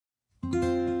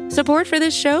Support for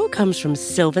this show comes from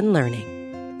Sylvan Learning.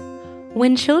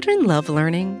 When children love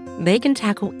learning, they can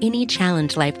tackle any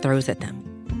challenge life throws at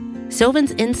them.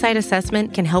 Sylvan's Insight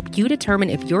Assessment can help you determine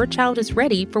if your child is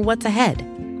ready for what's ahead.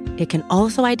 It can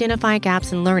also identify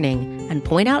gaps in learning and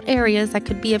point out areas that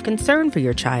could be of concern for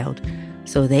your child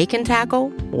so they can tackle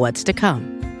what's to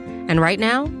come. And right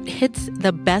now, it's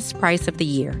the best price of the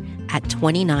year at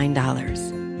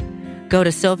 $29. Go to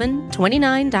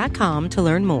sylvan29.com to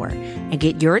learn more and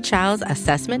get your child's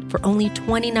assessment for only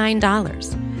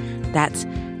 $29. That's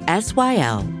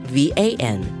SYLVAN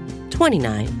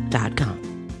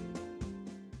 29.com.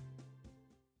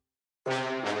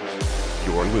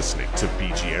 You're listening to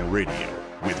BGN Radio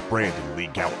with Brandon Lee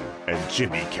Gouton and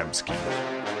Jimmy Kemsky.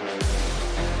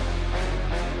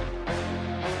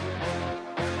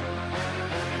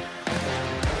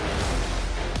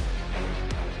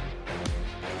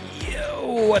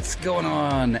 Yo, what's going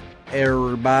on,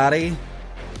 everybody?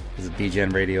 This is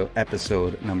BGN Radio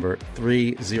episode number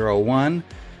 301.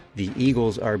 The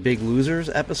Eagles are big losers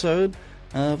episode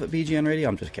of BGN Radio.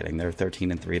 I'm just kidding. They're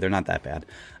 13-3. They're not that bad.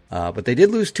 But they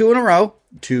did lose 2 in a row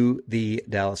to the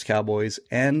Dallas Cowboys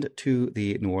and to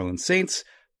the New Orleans Saints,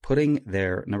 putting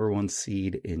their number 1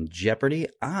 seed in jeopardy.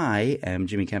 I am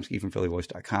Jimmy Kemsky from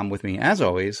PhillyVoice.com. With me, as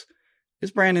always,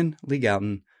 is Brandon Lee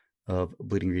Gouton of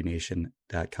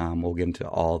BleedingGreenNation.com. We'll get into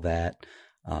all that,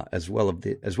 as well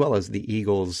as the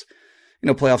Eagles,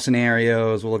 playoff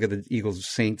scenarios. We'll look at the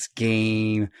Eagles-Saints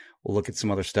game. We'll look at some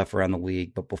other stuff around the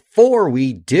league. But before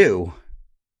we do,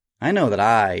 I know that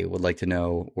I would like to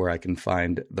know where I can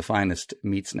find the finest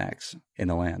meat snacks in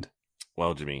the land.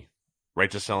 Well, Jimmy,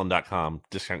 righttoselling.com,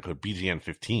 discount code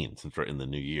BGN15, since we're in the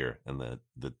new year and the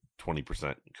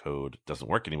 20% code doesn't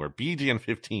work anymore.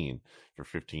 BGN15 for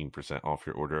 15% off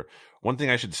your order. One thing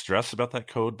I should stress about that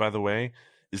code, by the way,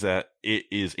 is that it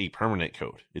is a permanent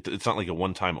code. It's not like a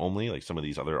one-time only, like some of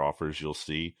these other offers you'll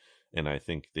see. And I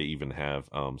think they even have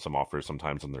some offers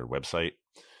sometimes on their website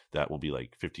that will be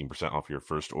like 15% off your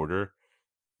first order,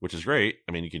 which is great.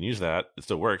 I mean, you can use that. It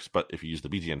still works. But if you use the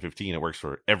BGN15, it works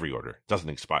for every order. It doesn't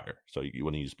expire. So you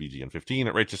want to use BGN15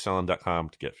 at righttoselling.com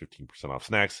to get 15% off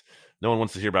snacks. No one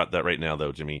wants to hear about that right now,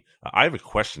 though, Jimmy. I have a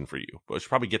question for you, but we should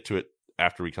probably get to it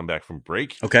after we come back from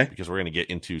break. Okay. Because we're going to get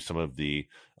into some of the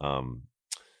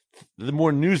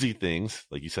more newsy things,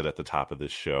 like you said at the top of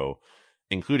this show,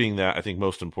 including that, I think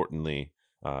most importantly,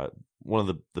 one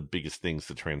of the biggest things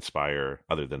to transpire,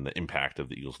 other than the impact of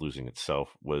the Eagles losing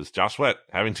itself, was Josh Sweat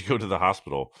having to go to the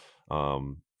hospital.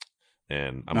 And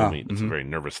it's a very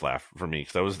nervous laugh for me,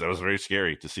 because that was very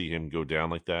scary to see him go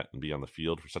down like that and be on the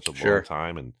field for such a long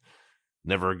time, and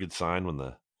never a good sign when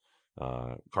the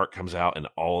cart comes out and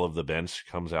all of the bench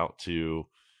comes out to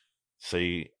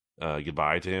say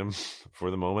goodbye to him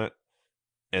for the moment.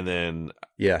 And then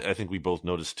I think we both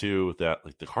noticed too that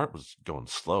like the cart was going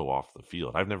slow off the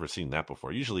field. I've never seen that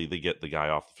before. Usually they get the guy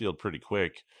off the field pretty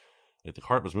quick. Like the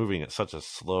cart was moving at such a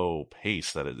slow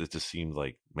pace that it just seemed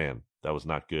like, man, that was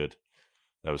not good.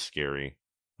 That was scary.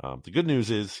 The good news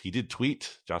is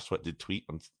Josh Sweat did tweet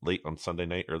late on Sunday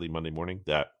night, early Monday morning,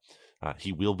 that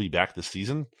he will be back this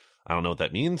season. I don't know what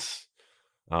that means,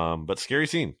 but scary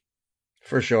scene.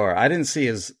 For sure. I didn't see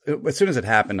as soon as it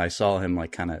happened, I saw him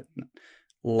like kind of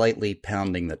lightly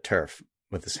pounding the turf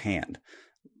with his hand.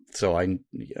 So I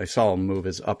saw him move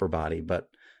his upper body, but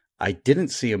I didn't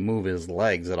see him move his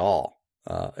legs at all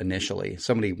initially.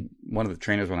 One of the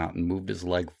trainers went out and moved his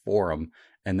leg for him,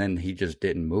 and then he just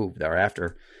didn't move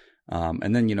thereafter.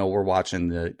 And then, we're watching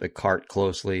the cart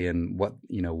closely and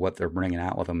what they're bringing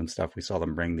out with him and stuff. We saw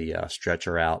them bring the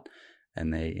stretcher out,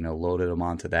 and they, loaded him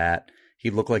onto that. He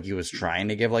looked like he was trying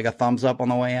to give like a thumbs up on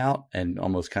the way out and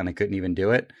almost kind of couldn't even do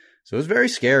it. So it was very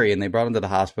scary, and they brought him to the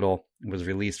hospital. He was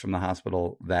released from the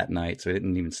hospital that night, so he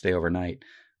didn't even stay overnight.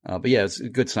 But yeah, it's a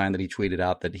good sign that he tweeted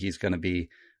out that he's going to be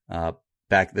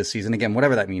back this season. Again,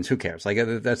 whatever that means, who cares? Like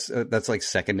that's like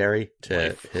secondary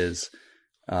to his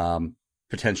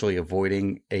potentially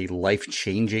avoiding a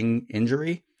life-changing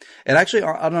injury. And actually,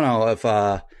 I don't know if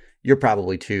you're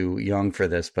probably too young for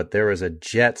this, but there was a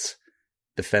Jets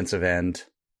defensive end.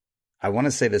 I want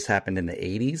to say this happened in the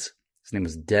 80s. His name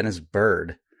was Dennis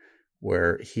Byrd,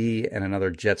 where he and another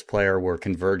Jets player were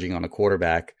converging on a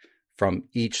quarterback from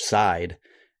each side,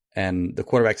 and the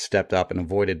quarterback stepped up and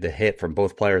avoided the hit from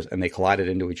both players, and they collided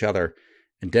into each other.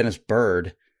 And Dennis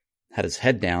Byrd had his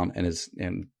head down, and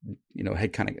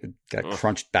head kind of got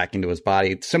crunched back into his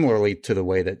body, similarly to the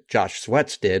way that Josh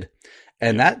Sweat did.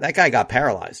 And that guy got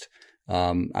paralyzed.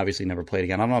 Obviously never played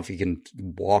again. I don't know if he can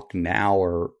walk now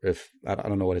or if I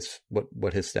don't know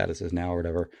what his status is now or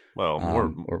whatever. Well,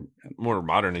 more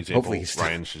modern example,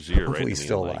 Ryan Shazier, right? He's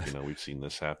still alive. We've seen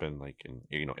this happen, like in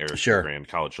Eric Sure. Grand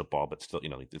college football, but still,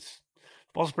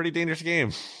 football's a pretty dangerous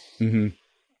game. Mm-hmm.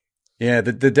 Yeah,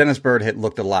 the Dennis Byrd hit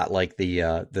looked a lot like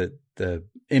the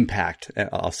impact,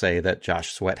 I'll say, that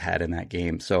Josh Sweat had in that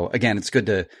game. So again, it's good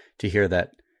to hear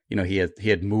that he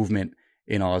had movement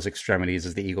in all his extremities,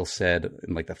 as the Eagles said,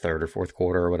 in like the third or fourth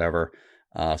quarter or whatever.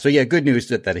 So yeah, good news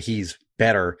that he's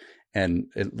better, and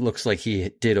it looks like he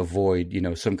did avoid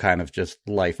some kind of just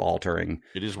life altering.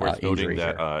 It is worth noting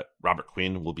that Robert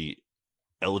Quinn will be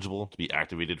eligible to be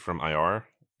activated from IR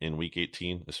in week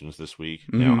 18 as soon as this week.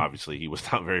 Mm-hmm. Now, obviously, he was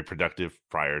not very productive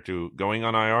prior to going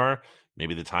on IR.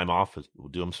 Maybe the time off will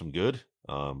do him some good,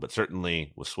 but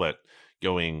certainly with Sweat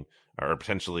going, or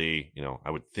potentially, I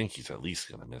would think he's at least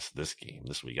going to miss this game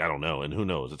this week. I don't know, and who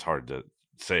knows? It's hard to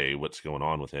say what's going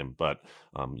on with him, but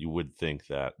you would think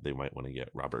that they might want to get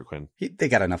Robert Quinn. They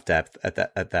got enough depth at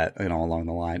that along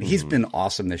the line. Mm-hmm. He's been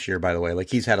awesome this year, by the way. Like,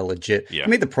 he's had a legit. Yeah. He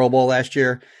made the Pro Bowl last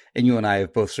year, and you and I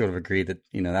have both sort of agreed that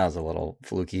that was a little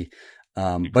fluky.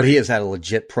 But he has had a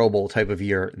legit Pro Bowl type of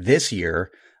year this year.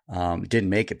 Didn't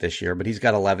make it this year, but he's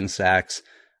got 11 sacks.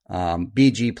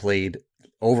 BG played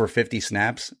over 50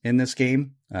 snaps in this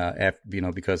game.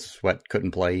 Because Sweat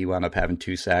couldn't play, he wound up having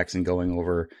 2 sacks and going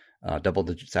over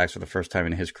double-digit sacks for the first time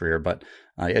in his career. But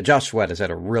Josh Sweat has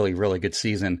had a really, really good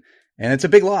season, and it's a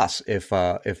big loss if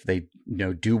they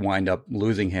do wind up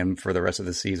losing him for the rest of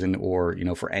the season, or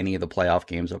for any of the playoff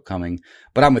games upcoming.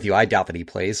 But I'm with you. I doubt that he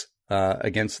plays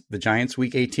against the Giants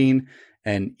week 18,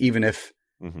 and even if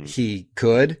he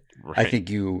could, right, I think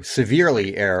you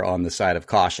severely err on the side of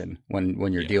caution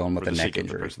when you're dealing with a neck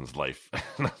injury. The person's life,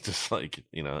 not just like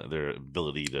their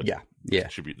ability to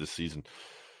contribute this season.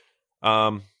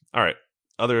 All right,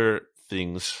 other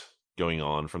things going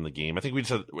on from the game. I think we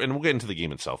just had, and we'll get into the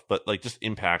game itself, but like just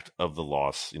impact of the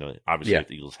loss. Obviously, if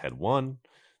the Eagles had won,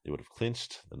 they would have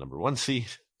clinched the number 1 seed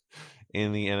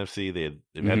in the NFC.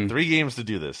 They've had 3 games to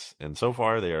do this, and so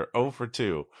far they are 0 for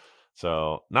 2.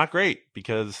 So not great,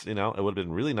 because it would have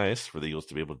been really nice for the Eagles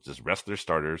to be able to just rest their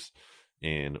starters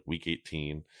in week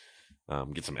 18,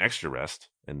 get some extra rest,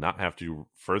 and not have to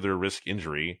further risk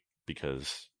injury,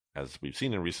 because as we've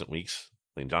seen in recent weeks,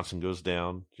 Lane Johnson goes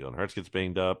down, Jalen Hurts gets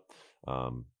banged up,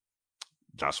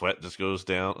 Josh Sweat just goes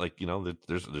down. Like,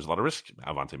 there's a lot of risk.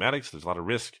 Avonte Maddox, there's a lot of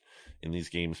risk in these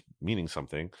games, meaning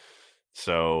something.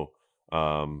 So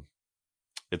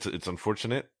it's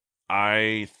unfortunate.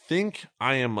 I think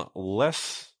I am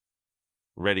less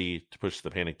ready to push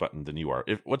the panic button than you are.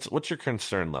 What's your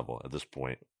concern level at this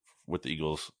point with the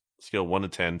Eagles? Scale 1 to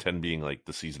 10, 10 being like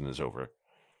the season is over.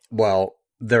 Well,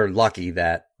 they're lucky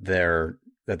that the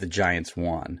Giants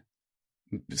won.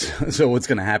 So what's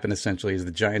going to happen essentially is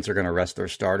the Giants are going to rest their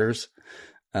starters.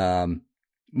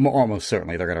 Almost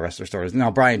certainly they're going to rest their starters. Now,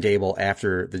 Brian Dable,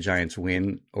 after the Giants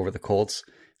win over the Colts,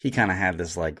 he kind of had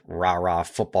this like rah-rah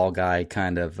football guy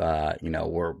kind of, we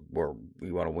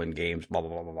want to win games, blah, blah,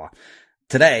 blah, blah, blah.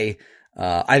 Today,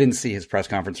 I didn't see his press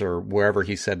conference or wherever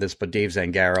he said this, but Dave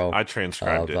Zangaro, I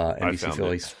transcribed of NBC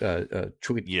Philly's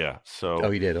tweet. Yeah.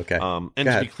 So, you did. Okay. And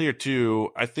to be clear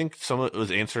too, I think some of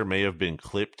his answer may have been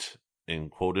clipped and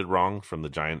quoted wrong from the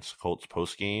Giants Colts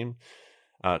post game,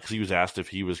 because he was asked if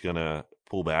he was going to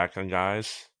pull back on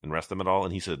guys and rest them at all,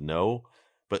 and he said no.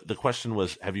 But the question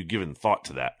was, have you given thought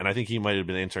to that? And I think he might have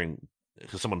been answering,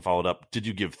 because someone followed up, did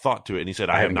you give thought to it? And he said,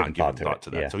 I have not given thought to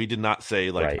that. Yeah. So he did not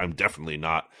say, like, right, I'm definitely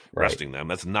not resting them.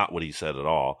 That's not what he said at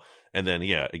all. And then,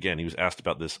 again, he was asked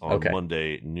about this on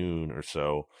Monday noon or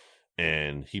so.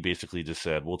 And he basically just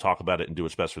said, we'll talk about it and do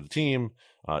what's best for the team.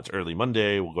 It's early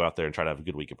Monday. We'll go out there and try to have a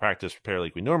good week of practice, prepare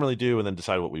like we normally do, and then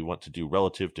decide what we want to do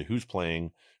relative to who's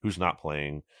playing, who's not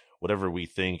playing. Whatever we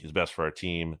think is best for our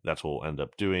team, that's what we'll end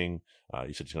up doing.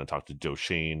 He said he's going to talk to Joe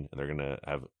Shane, and they're going to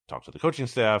have talk to the coaching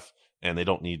staff, and they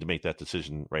don't need to make that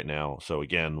decision right now. So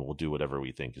again, we'll do whatever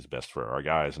we think is best for our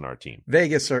guys and our team.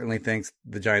 Vegas certainly thinks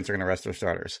the Giants are going to rest their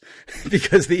starters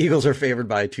because the Eagles are favored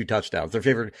by 2 touchdowns. They're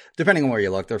favored, depending on where you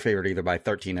look, they're favored either by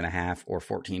 13.5 or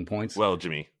 14 points. Well,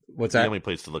 Jimmy, what's that? The only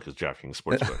place to look is DraftKings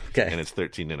Sportsbook. Okay. And it's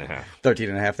 13.5.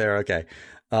 13.5 there. Okay.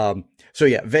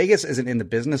 Vegas isn't in the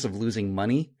business of losing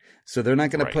money. So they're not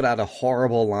going to put out a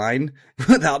horrible line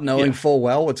without knowing full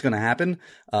well what's going to happen.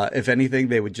 If anything,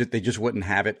 they just wouldn't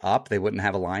have it up. They wouldn't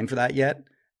have a line for that yet.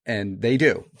 And they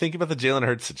do. Think about the Jalen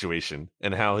Hurts situation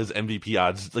and how his MVP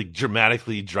odds like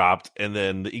dramatically dropped. And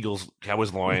then the Eagles,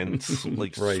 Cowboys, Lions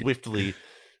like swiftly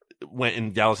went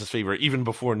in Dallas's favor even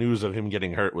before news of him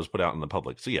getting hurt was put out in the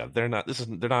public. So they're not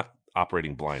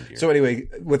operating blind here. So anyway,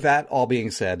 with that all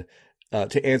being said,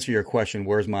 to answer your question,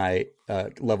 where's my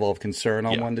level of concern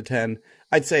on 1 to 10?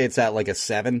 I'd say it's at like a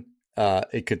 7.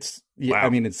 It could, Wow. I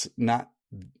mean, it's not.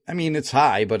 I mean, it's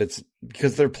high, but it's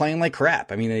because they're playing like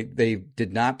crap. I mean, they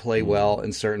did not play well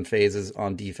in certain phases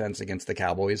on defense against the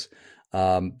Cowboys.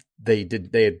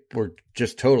 They were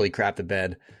just totally crap to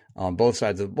bed on both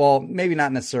sides of the ball. Maybe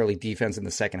not necessarily defense in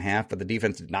the second half, but the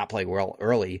defense did not play well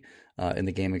early in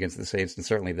the game against the Saints, and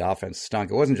certainly the offense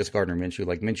stunk. It wasn't just Gardner Minshew.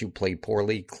 Like, Minshew played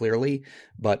poorly, clearly,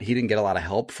 but he didn't get a lot of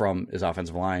help from his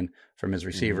offensive line, from his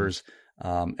receivers.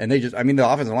 And they just, I mean, the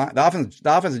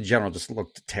offense in general just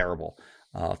looked terrible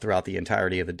throughout the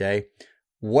entirety of the day.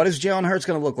 What is Jalen Hurts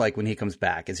going to look like when he comes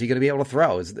back? Is he going to be able to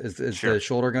throw? Is Sure. the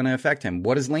shoulder going to affect him?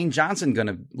 What is Lane Johnson going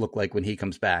to look like when he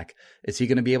comes back? Is he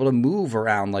going to be able to move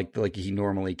around like he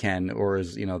normally can, or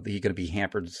is he going to be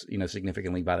hampered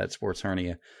significantly by that sports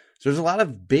hernia? So there's a lot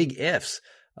of big ifs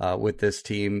with this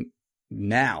team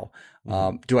now.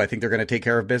 Do I think they're going to take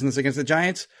care of business against the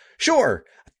Giants? Sure.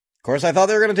 Of course, I thought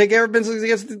they were going to take care of business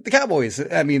against the Cowboys.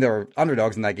 I mean, they were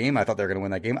underdogs in that game. I thought they were going to win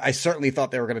that game. I certainly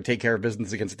thought they were going to take care of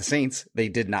business against the Saints. They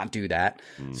did not do that.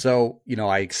 So,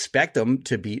 I expect them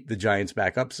to beat the Giants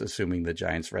backups, assuming the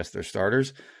Giants rest their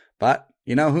starters. But,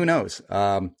 who knows?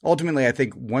 Ultimately, I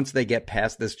think once they get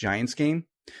past this Giants game,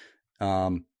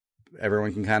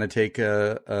 everyone can kind of take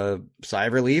a sigh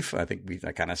of relief. I think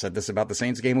I kind of said this about the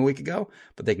Saints game a week ago,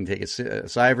 but they can take a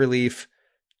sigh of relief,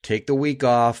 take the week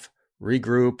off,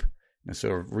 regroup,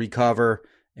 sort of recover,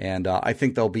 and I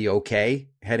think they'll be okay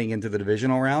heading into the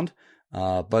divisional round.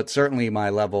 But certainly my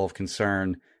level of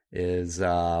concern is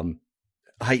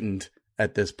heightened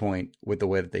at this point with the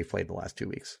way that they've played the last 2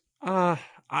 weeks. I'm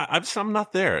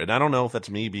not there, and I don't know if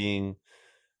that's me being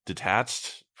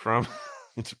detached from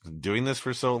doing this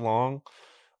for so long,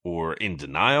 or in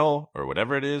denial, or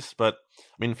whatever it is. But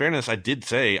I mean, in fairness, I did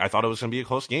say I thought it was going to be a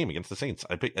close game against the Saints.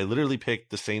 I literally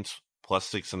picked the Saints plus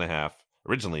 6.5,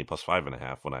 originally plus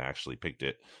 5.5 when I actually picked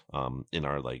it in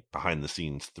our behind the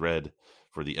scenes thread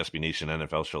for the SB Nation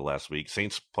NFL show last week.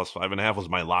 Saints plus 5.5 was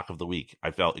my lock of the week.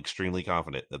 I felt extremely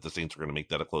confident that the Saints were going to make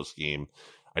that a close game.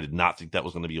 I did not think that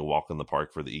was going to be a walk in the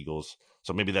park for the Eagles.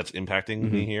 So maybe that's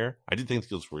impacting me here. I did think the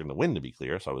Eagles were going to win, to be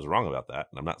clear, so I was wrong about that.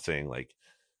 And I'm not saying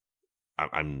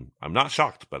I'm not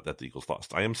shocked but that the Eagles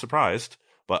lost. I am surprised.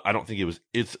 But I don't think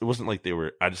it wasn't like they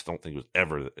were, I just don't think it was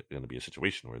ever going to be a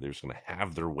situation where they're just going to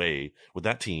have their way with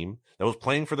that team that was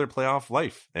playing for their playoff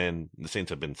life. And the Saints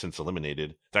have been since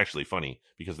eliminated. It's actually funny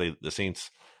because the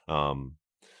Saints, they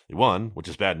won, which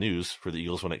is bad news for the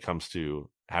Eagles when it comes to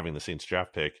having the Saints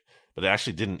draft pick, but it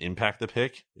actually didn't impact the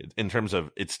pick in terms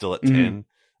of it's still at 10,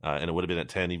 and it would have been at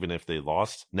 10 even if they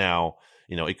lost. Now,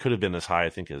 it could have been as high, I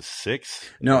think, as 6.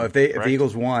 No, if the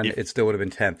Eagles won, it still would have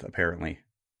been 10th, apparently.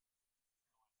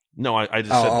 No, I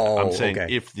just said I'm saying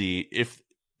okay. if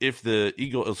the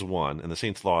Eagles won and the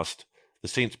Saints lost, the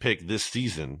Saints pick this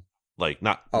season,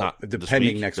 not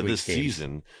depending week, next but this games.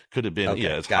 season could have been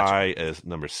as gotcha. high as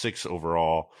number 6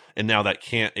 overall, and now it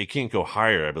can't go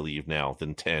higher, I believe, now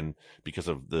than 10 because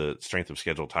of the strength of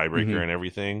schedule tiebreaker and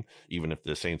everything. Even if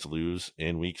the Saints lose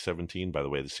in Week 17, by the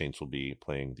way, the Saints will be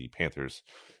playing the Panthers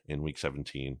in Week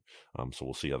 17, so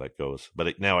we'll see how that goes.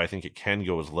 But now I think it can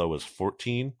go as low as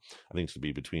 14. I think it's to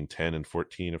be between 10 and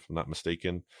 14, if I'm not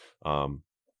mistaken.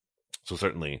 So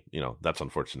certainly, that's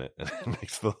unfortunate.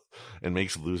 It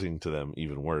makes losing to them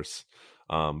even worse.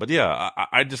 But yeah,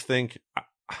 I just think,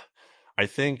 I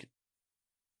think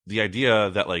the idea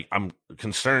that I'm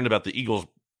concerned about the Eagles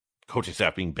coaching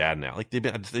staff being bad now. They've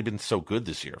been so good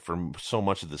this year for so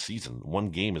much of the season. One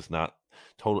game is not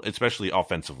total, especially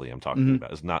offensively. I'm talking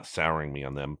about is not souring me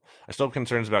on them. I still have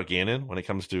concerns about Gannon when it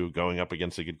comes to going up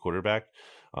against a good quarterback.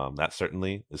 That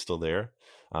certainly is still there.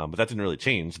 But that didn't really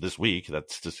change this week.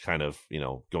 That's just kind of,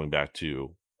 going back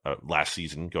to last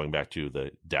season, going back to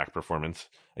the Dak performance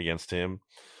against him.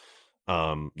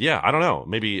 Yeah, I don't know.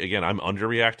 Maybe, again, I'm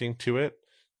underreacting to it.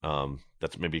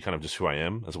 That's maybe kind of just who I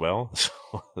am as well. So,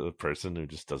 a person who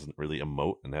just doesn't really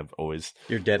emote and have always...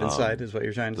 You're dead inside is what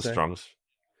you're trying to say? The strongest...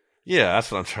 Yeah,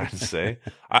 that's what I'm trying to say.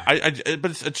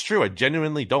 But it's true. I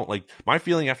genuinely don't my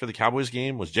feeling after the Cowboys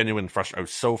game was genuine frustration. I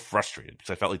was so frustrated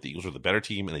because I felt like the Eagles were the better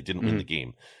team and they didn't win the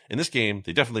game. In this game,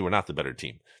 they definitely were not the better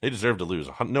team. They deserved to lose,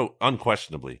 no,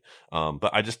 unquestionably. But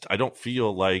I don't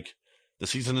feel like the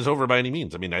season is over by any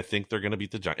means. I mean, I think they're going to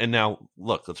beat the Giants. And now,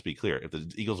 look, let's be clear. If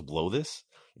the Eagles blow this,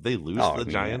 if they lose the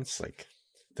Giants,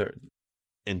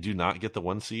 and do not get the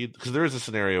 1 seed, because there is a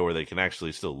scenario where they can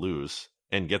actually still lose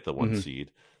and get the 1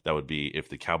 seed. That would be if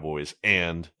the Cowboys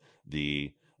and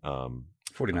the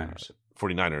 49ers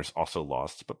 49ers also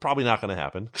lost, but probably not going to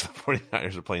happen because the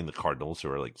 49ers are playing the Cardinals,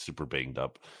 who are like super banged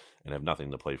up and have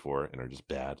nothing to play for and are just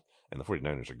bad. And the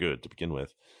 49ers are good to begin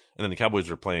with. And then the Cowboys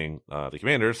are playing the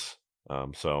Commanders,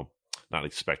 so not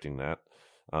expecting that.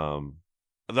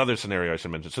 Another scenario I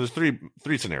should mention. So there's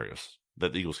three scenarios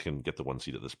that the Eagles can get the 1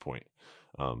 seed at this point.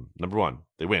 Number one,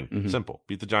 they win. Mm-hmm. Simple.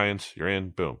 Beat the Giants. You're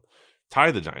in. Boom.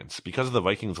 Tie the Giants. Because of the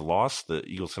Vikings loss, the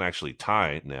Eagles can actually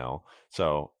tie now.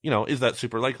 So, is that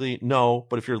super likely? No.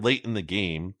 But if you're late in the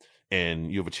game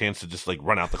and you have a chance to just like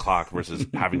run out the clock versus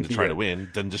having to try to win,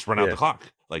 then just run out the clock.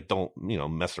 Like, don't,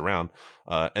 mess around.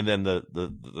 And then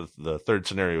the third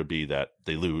scenario would be that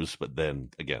they lose, but then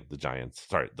again, the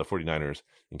 49ers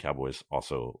and Cowboys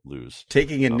also lose.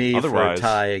 Taking a knee for a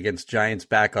tie against Giants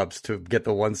backups to get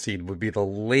the 1 seed would be the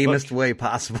lamest way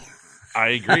possible. I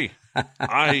agree.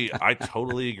 I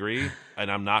totally agree.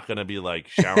 And I'm not going to be like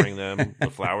showering them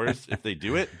with flowers if they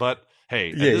do it, but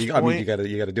hey, at this point, you got to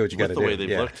do what you got to do. The way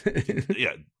they've looked,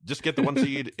 just get the 1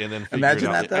 seed and then figure Imagine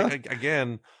it out. that, though.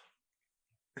 Again,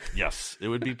 yes, it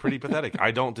would be pretty pathetic.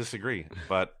 I don't disagree,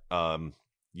 but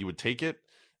you would take it,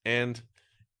 and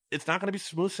it's not going to be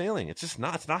smooth sailing. It's just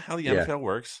not. It's not how the NFL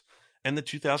works. And the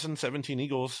 2017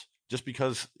 Eagles, just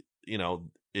because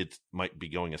it might be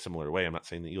going a similar way. I'm not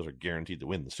saying the Eagles are guaranteed to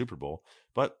win the Super Bowl,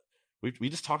 but we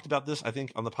just talked about this, I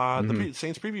think, on the pod, the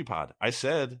Saints preview pod. I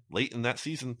said late in that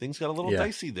season, things got a little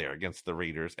dicey there against the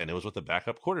Raiders, and it was with the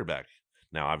backup quarterback.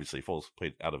 Now, obviously, Foles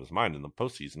played out of his mind in the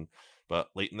postseason, but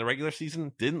late in the regular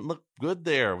season, didn't look good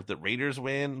there with the Raiders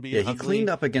win being ugly. He cleaned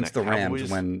up against the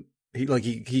Rams when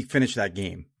he finished that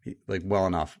game well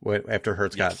enough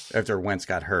after Wentz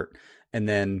got hurt, and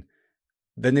then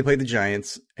they played the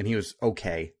Giants and he was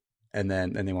okay, and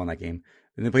then they won that game.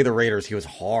 And they played the Raiders, he was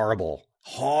horrible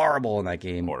in that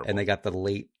game, and they got the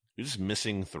late. You're just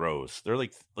missing throws. They're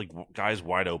like guys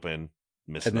wide open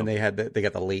missing. And then they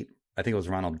got the late. I think it was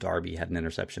Ronald Darby had an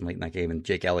interception late in that game, and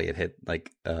Jake Elliott hit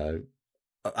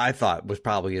I thought was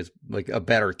probably a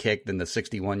better kick than the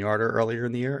 61-yarder earlier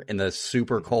in the year. In the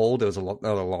super cold, it was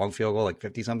another long field goal, like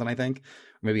 50 something, I think,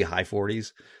 maybe high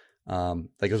 40s.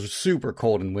 It was super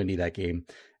cold and windy that game.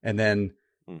 And then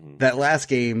that last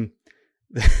game,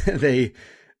 they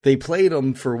played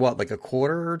them for what, like a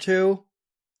quarter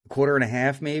and a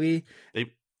half, maybe.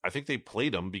 I think they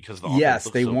played them because the offense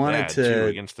looked so bad too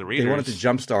against the Raiders. They wanted to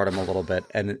jumpstart them a little bit,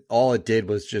 and all it did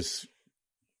was just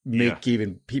make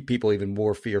people even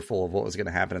more fearful of what was going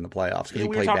to happen in the playoffs because he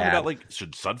played bad. We were talking about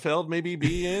should Sudfeld maybe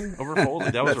be in over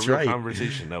Foles? That was a real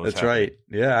conversation. That's happening. Right.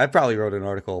 Yeah, I probably wrote an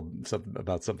article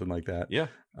about something like that. Yeah.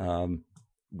 Romo,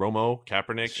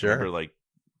 Kaepernick, remember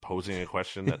posing a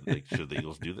question that should the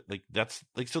Eagles do that? That's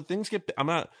so things get. I'm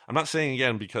not saying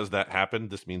again because that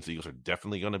happened. This means the Eagles are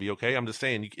definitely going to be okay. I'm just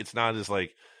saying it's not as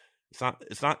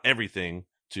it's not everything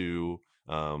to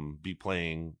be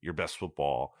playing your best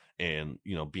football and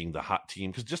being the hot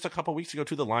team, because just a couple of weeks ago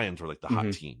too, the Lions were the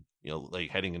hot team,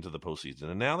 heading into the postseason,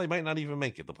 and now they might not even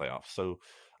make it the playoffs. So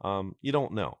you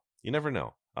don't know, you never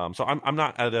know. So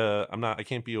I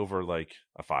can't be over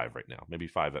a 5 right now, maybe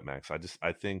 5 at max.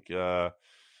 I think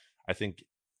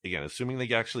again, assuming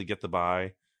they actually get the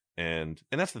bye, and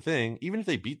that's the thing, even if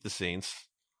they beat the Saints,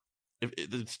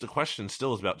 it's the question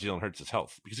still is about Jalen Hurts'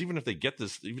 health, because even if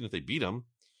they beat him,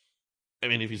 I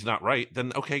mean, if he's not right,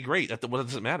 then okay, great. What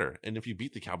does it matter? And if you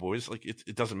beat the Cowboys,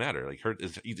 it doesn't matter.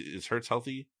 Is Hurts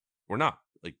healthy or not?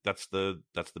 That's the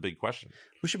big question.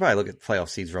 We should probably look at playoff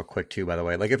seeds real quick too, by the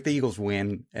way. If the Eagles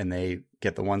win and they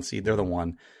get the 1 seed, they're the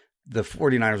 1. The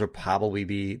 49ers will probably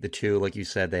be the 2. Like you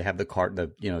said, they have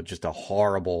just a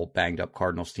horrible banged up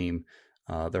Cardinals team.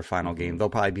 Their final game, they'll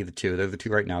probably be the 2. They're the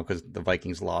 2 right now because the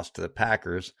Vikings lost to the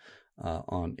Packers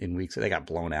in weeks. They got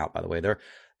blown out, by the way.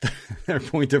 Their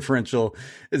point differential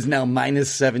is now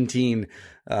minus 17.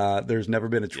 There's never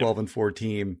been a 12-4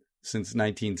 team since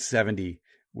 1970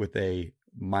 with a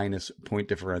minus point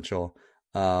differential.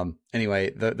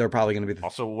 Anyway, they're probably going to be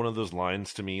also one of those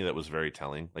lines to me that was very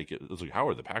telling. It was how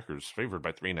are the Packers favored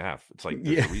by 3.5? It's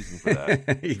there's a reason for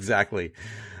that. Exactly.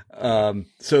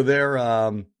 So they're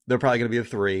probably going to be the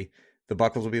 3. The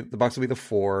Bucs will be the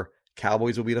 4.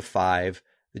 Cowboys will be the 5.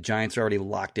 The Giants are already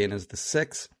locked in as the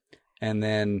 6. And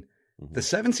then the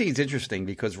 7 seed is interesting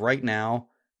because right now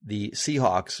the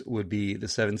Seahawks would be the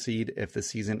 7 seed if the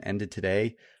season ended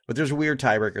today. But there's weird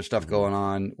tiebreaker stuff going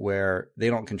on where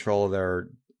they don't control their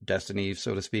destiny,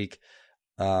 so to speak.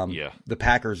 The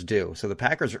Packers do. So the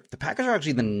Packers are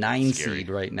actually the 9 seed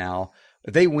right now.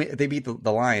 If they win, if they beat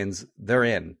the Lions, they're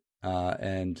in.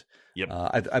 And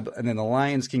then the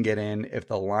Lions can get in if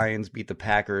the Lions beat the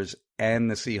Packers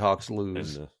and the Seahawks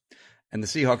lose. And the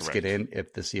Seahawks get in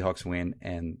if the Seahawks win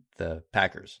and the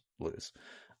Packers lose.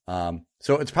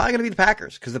 So it's probably going to be the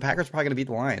Packers because the Packers are probably going to beat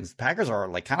the Lions. The Packers are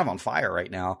like kind of on fire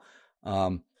right now.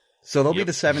 So they'll be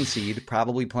the 7 seed,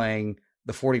 probably playing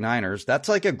the 49ers. That's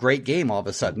like a great game all of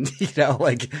a sudden.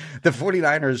 Like the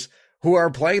 49ers, who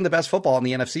are playing the best football in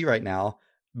the NFC right now,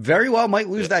 very well might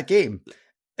lose that game.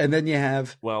 And then you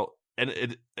have... Well,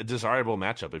 and a desirable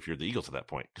matchup if you're the Eagles at that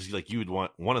point, because like you would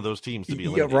want one of those teams to be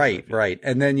eliminated. Yeah, right.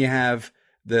 And then you have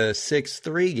the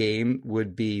 6-3 game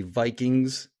would be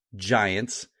Vikings,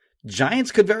 Giants.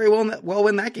 Giants could very well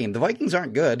win that game. The Vikings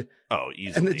aren't good. Oh,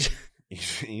 easily.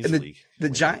 And the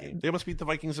Giants, they must beat the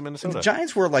Vikings in Minnesota. The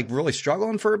Giants were like really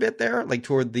struggling for a bit there, like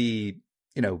toward the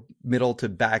middle to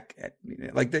back,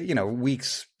 like the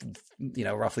weeks,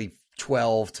 roughly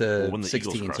 12 to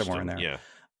 16 somewhere in there.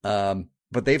 Yeah.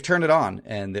 But they've turned it on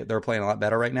and they're playing a lot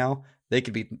better right now. They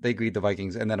could beat the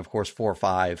Vikings, and then of course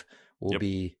 4-5 will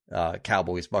be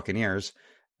Cowboys Buccaneers,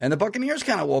 and the Buccaneers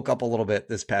kind of woke up a little bit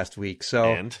this past week.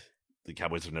 So and the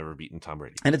Cowboys have never beaten Tom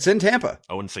Brady. And it's in Tampa.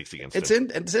 0-6 against him.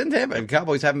 It's in Tampa. The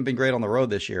Cowboys haven't been great on the road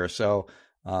this year. So,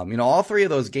 all 3 of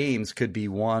those games could be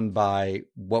won by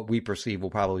what we perceive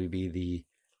will probably be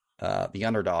the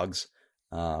underdogs.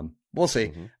 We'll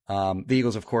see. Mm-hmm. The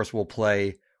Eagles, of course, will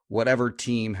play whatever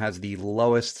team has the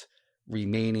lowest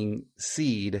remaining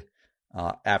seed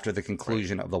after the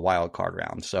conclusion of the wild card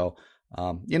round. So,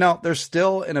 they're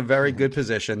still in a very good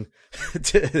position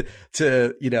to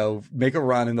make a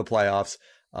run in the playoffs.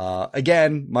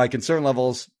 Again, my concern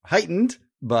level's heightened,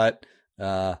 but,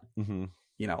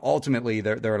 ultimately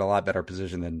they're in a lot better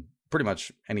position than pretty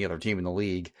much any other team in the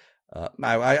league.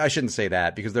 I shouldn't say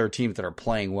that because there are teams that are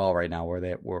playing well right now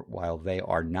while they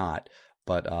are not.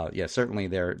 But, certainly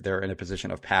they're in a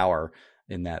position of power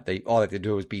in that all they have to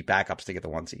do is beat backups to get the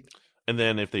 1 seed. And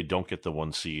then if they don't get the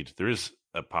 1 seed, there is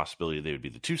a possibility they would be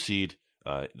the 2 seed.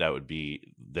 That would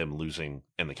be them losing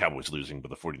and the Cowboys losing, but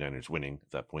the 49ers winning.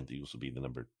 At that point, the Eagles would be the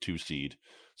number 2 seed.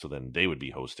 So then they would be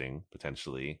hosting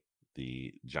potentially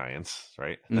the Giants,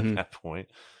 right? Mm-hmm. At that point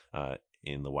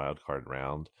in the wild card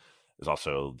round. There's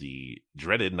also the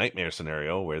dreaded nightmare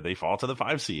scenario where they fall to the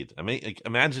 5 seed. I mean,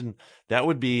 imagine that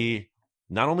would be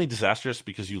not only disastrous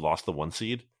because you lost the 1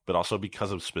 seed, but also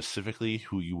because of specifically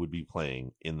who you would be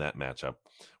playing in that matchup,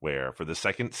 where for the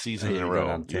second season in a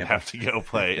row, you have to go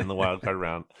play in the wild card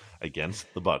round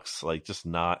against the Bucs. Like, just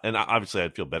not, and obviously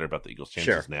I'd feel better about the Eagles'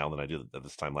 chances now than I did at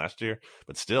this time last year,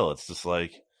 but still, it's just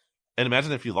like, and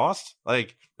imagine if you lost,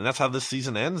 like, and that's how this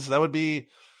season ends.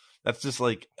 That's just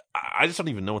like, I just don't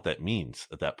even know what that means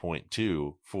at that point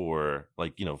too for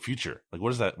like, future. Like,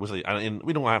 what is that? And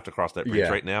we don't have to cross that bridge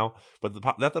right now, but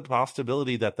the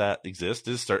possibility that exists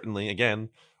is certainly, again,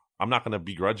 I'm not going to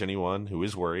begrudge anyone who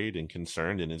is worried and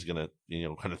concerned and is going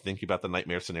to, kind of think about the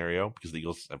nightmare scenario because the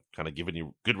Eagles have kind of given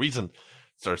you good reason,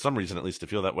 or some reason at least, to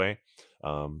feel that way.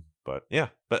 But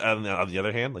on the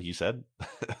other hand, like you said,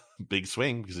 big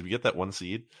swing, because if you get that 1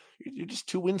 seed, you're just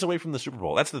 2 wins away from the Super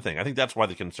Bowl. That's the thing. I think that's why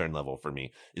the concern level for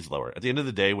me is lower. At the end of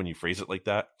the day, when you phrase it like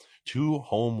that, 2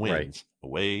 home wins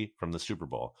away from the Super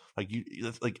Bowl.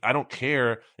 Like I don't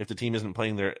care if the team isn't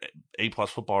playing their A+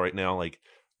 football right now. Like,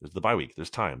 there's the bye week. There's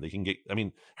time. They can get. I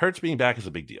mean, Hurts being back is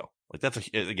a big deal. Like, that's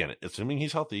again, assuming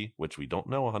he's healthy, which we don't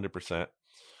know 100%.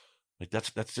 Like,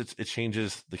 that's it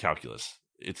changes the calculus.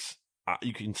 It's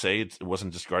you can say it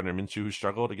wasn't just Gardner Minshew who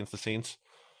struggled against the Saints,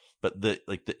 but the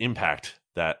impact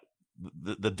that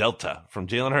the delta from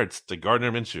Jalen Hurts to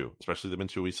Gardner Minshew, especially the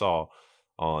Minshew we saw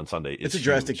on Sunday, it's a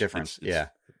drastic difference.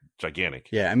 It's gigantic.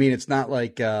 Yeah, I mean, it's not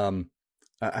like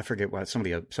I forget what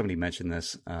somebody mentioned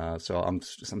this. So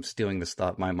I'm stealing this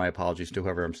thought. My apologies to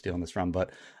whoever I'm stealing this from.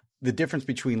 But the difference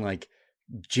between like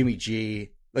Jimmy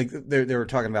G, like they were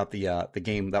talking about the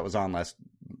game that was on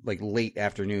late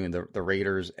afternoon, the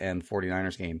Raiders and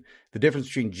 49ers game. The difference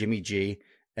between Jimmy G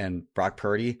and Brock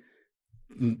Purdy,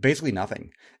 basically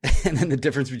nothing. And then the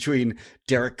difference between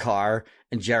Derek Carr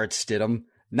and Jarrett Stidham,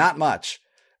 not much.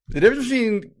 The difference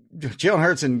between Jalen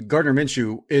Hurts and Gardner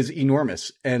Minshew is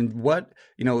enormous. And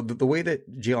the way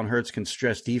that Jalen Hurts can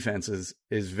stretch defenses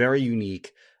is very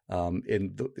unique.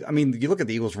 You look at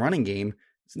the Eagles running game,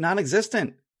 it's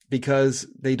non-existent because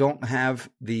they don't have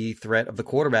the threat of the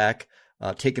quarterback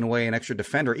taking away an extra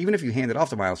defender. Even if you hand it off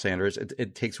to Miles Sanders,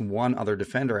 it takes one other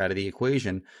defender out of the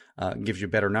equation, gives you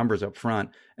better numbers up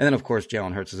front. And then, of course,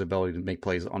 Jalen Hurts' ability to make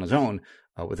plays on his own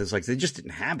with his legs. They just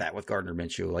didn't have that with Gardner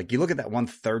Minshew. Like, you look at that one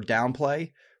 3rd down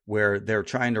play where they're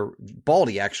trying to –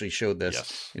 Baldy actually showed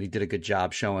this, and he did a good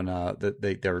job showing that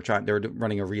they were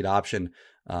running a read option,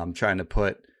 trying to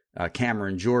put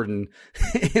Cameron Jordan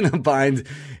in a bind.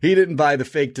 He didn't buy the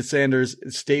fake to Sanders,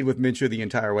 stayed with Minshew the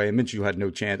entire way, and Minshew had no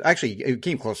chance. Actually, it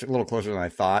came closer, a little closer than I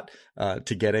thought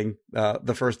to getting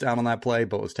the first down on that play,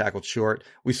 but was tackled short.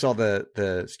 We saw the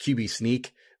QB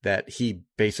sneak that he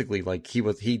basically, like, he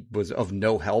was of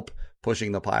no help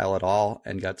pushing the pile at all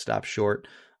and got stopped short.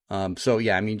 So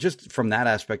yeah, I mean, just from that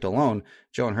aspect alone,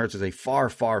 Jalen Hurts is a far,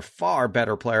 far, far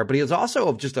better player, but he is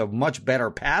also just a much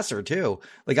better passer too.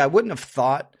 Like, I wouldn't have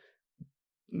thought,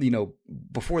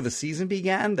 before the season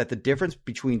began, that the difference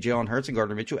between Jalen Hurts and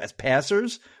Gardner Minshew as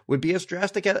passers would be as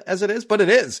drastic as it is, but it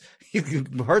is.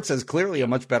 Hurts has clearly a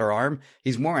much better arm.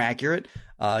 He's more accurate.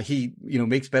 He,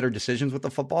 makes better decisions with the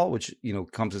football, which,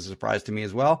 comes as a surprise to me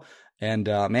as well. And,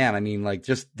 man, I mean, like,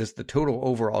 just the total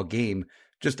overall game,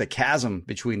 just a chasm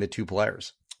between the two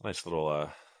players. Nice little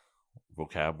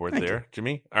vocab word there,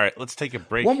 Jimmy. All right, let's take a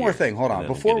break. One more thing. Hold on.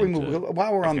 Before we move,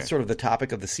 while we're on sort of the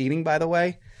topic of the seeding, by the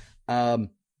way, the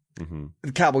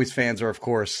Cowboys fans are, of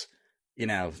course,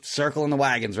 circling the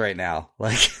wagons right now.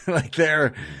 Like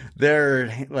they're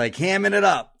like hamming it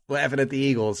up, laughing at the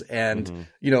Eagles. And,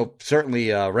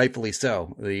 certainly rightfully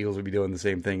so. The Eagles would be doing the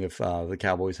same thing if the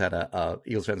Cowboys had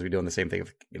Eagles fans would be doing the same thing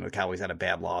if, the Cowboys had a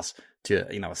bad loss to,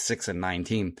 a 6-9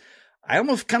 team. I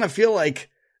almost kind of feel like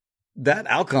that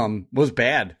outcome was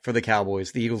bad for the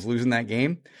Cowboys, the Eagles losing that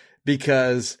game,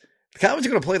 because the Cowboys are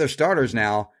going to play their starters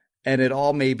now, and it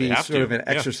all may be sort of an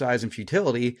exercise in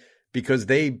futility, because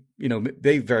they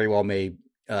very well may,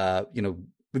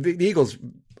 the Eagles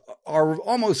are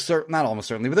not almost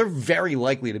certainly, but they're very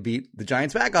likely to beat the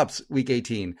Giants backups week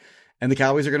 18. And the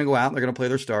Cowboys are going to go out and they're going to play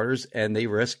their starters, and they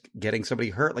risk getting somebody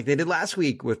hurt like they did last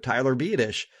week with Tyler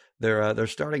Biadasz, their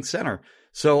starting center.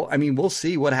 So, I mean, we'll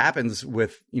see what happens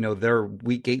with, their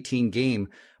week 18 game,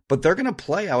 but they're going to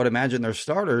play, I would imagine, their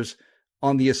starters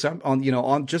on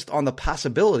the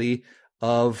possibility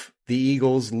of the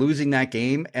Eagles losing that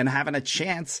game and having a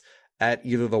chance at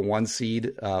either the 1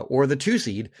 seed or the 2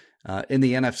 seed in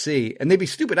the NFC. And they'd be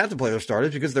stupid not to play their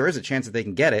starters, because there is a chance that they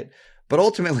can get it. But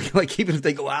ultimately, like, even if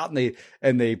they go out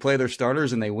and they play their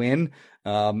starters and they win,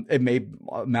 it may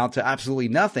amount to absolutely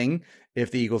nothing if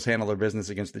the Eagles handle their business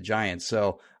against the Giants.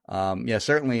 So,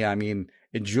 certainly, I mean,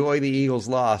 enjoy the Eagles'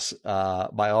 loss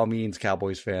by all means,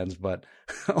 Cowboys fans. But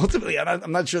ultimately,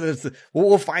 I'm not sure that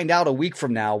we'll find out a week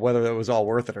from now whether it was all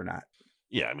worth it or not.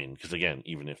 Yeah, I mean, because again,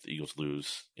 even if the Eagles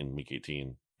lose in week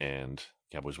 18 and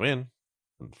Cowboys win,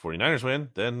 and the 49ers win,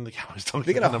 then the Cowboys don't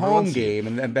get a home game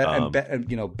and better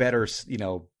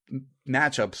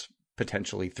matchups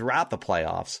potentially throughout the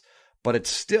playoffs. But it's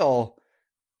still,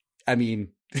 I mean,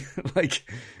 like,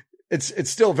 it's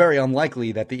still very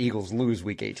unlikely that the Eagles lose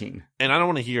week 18. And I don't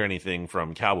want to hear anything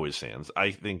from Cowboys fans.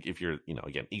 I think if you're,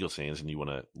 again, Eagles fans, and you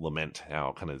want to lament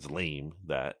how kind of it's lame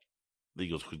that the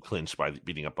Eagles could clinch by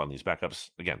beating up on these backups,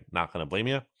 again, not going to blame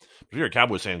you. But if you're a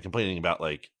Cowboys fan complaining about,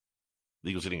 like, the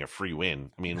Eagles getting a free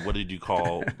win, I mean, what did you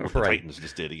call what the Titans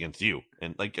just did against you?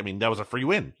 And, like, I mean, that was a free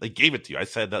win. They gave it to you. I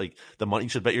said that, like, the money, you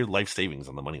should bet your life savings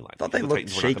on the money line. I thought they looked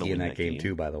shaky in that game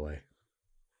too, by the way.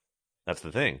 That's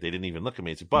the thing. They didn't even look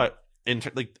amazing. But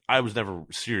I was never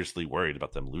seriously worried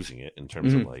about them losing it in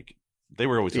terms of, like, they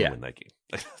were always going to win that game.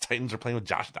 Like, the Titans are playing with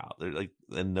Josh Dow. They're like,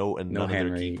 and none Henry, of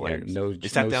their key players. They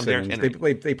sat down Derrick Henry.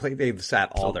 They've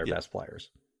sat all their best players.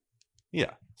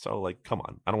 Yeah. So, like, come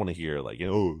on. I don't want to hear, like,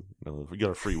 we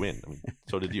got a free win. I mean,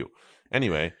 so did you.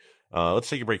 Anyway, let's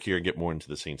take a break here and get more into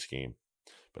the Saints game.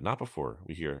 But not before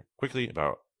we hear quickly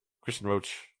about Kristen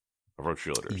Roach of Roach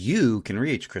Realtors. You can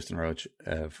reach Kristen Roach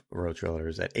of Roach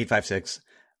Realtors at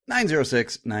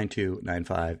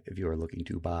 856-906-9295 if you are looking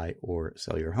to buy or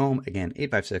sell your home. Again,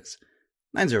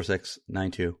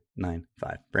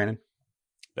 856-906-9295. Brandon?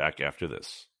 Back after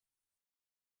this.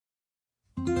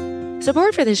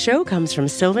 Support for this show comes from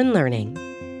Sylvan Learning.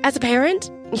 As a parent,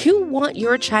 you want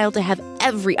your child to have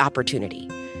every opportunity,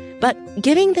 but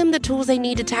giving them the tools they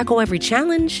need to tackle every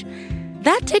challenge,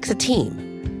 that takes a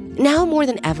team. Now more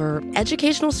than ever,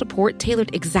 educational support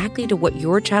tailored exactly to what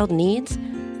your child needs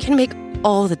can make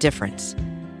all the difference.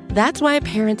 That's why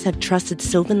parents have trusted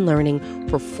Sylvan Learning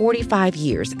for 45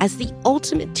 years as the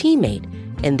ultimate teammate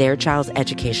in their child's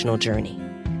educational journey,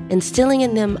 instilling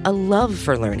in them a love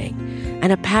for learning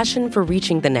and a passion for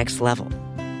reaching the next level.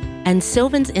 And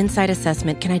Sylvan's Insight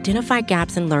Assessment can identify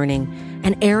gaps in learning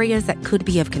and areas that could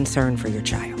be of concern for your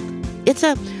child. It's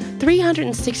a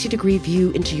 360-degree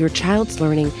view into your child's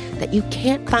learning that you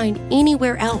can't find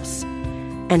anywhere else,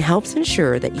 and helps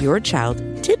ensure that your child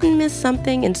didn't miss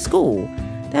something in school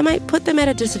that might put them at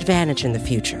a disadvantage in the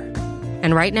future.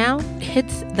 And right now,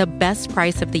 it's the best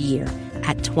price of the year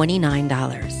at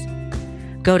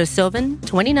 $29. Go to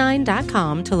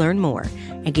sylvan29.com to learn more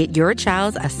and get your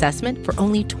child's assessment for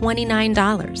only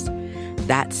 $29.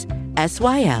 That's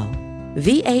SYLVAN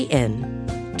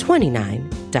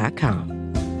 29.com.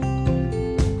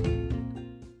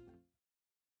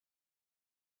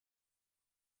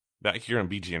 Back here on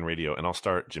BGN Radio, and I'll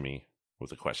start, Jimmy,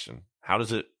 with a question. How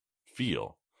does it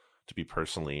feel to be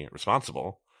personally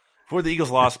responsible for the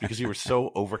Eagles' loss because you were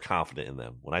so overconfident in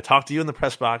them? When I talked to you in the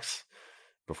press box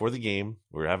before the game,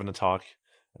 we were having a talk,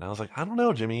 and I was like, I don't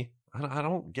know, Jimmy. I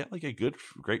don't get like a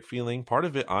great feeling. Part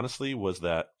of it, honestly, was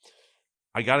that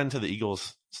I got into the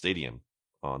Eagles stadium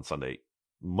on Sunday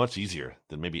much easier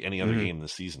than maybe any other game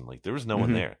this season. Like, there was no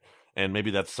one there. And maybe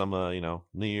that's some,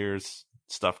 New Year's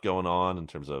stuff going on in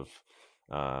terms of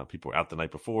people were out the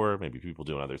night before, maybe people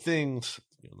doing other things,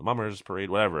 the Mummers Parade,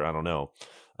 whatever, I don't know.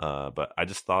 But I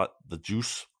just thought the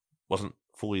juice wasn't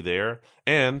fully there.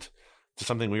 And to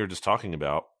something we were just talking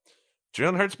about,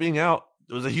 Jalen Hurts being out,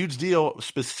 it was a huge deal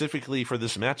specifically for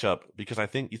this matchup, because I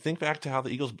think you think back to how the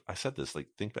Eagles, I said this,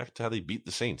 think back to how they beat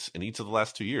the Saints in each of the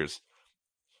last 2 years,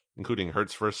 including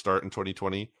Hurts' first start in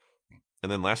 2020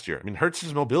 and then last year. I mean,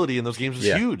 Hurts' mobility in those games was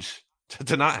huge.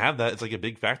 To not have that, it's like a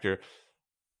big factor.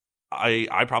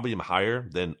 I probably am higher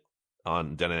than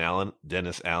on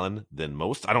Dennis Allen than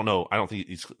most. I don't know. I don't think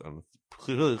he's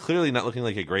clearly not looking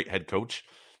like a great head coach.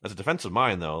 As a defensive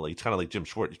mind, though, like, he's kind of like Jim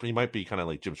Schwartz. He might be kind of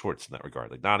like Jim Schwartz in that regard.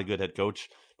 Like, not a good head coach,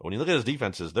 but when you look at his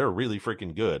defenses, they're really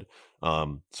freaking good.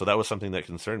 So that was something that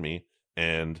concerned me.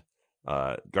 And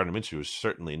Gardner Minshew is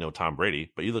certainly no Tom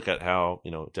Brady, but you look at how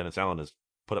Dennis Allen has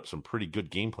put up some pretty good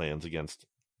game plans against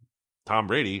Tom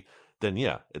Brady. Then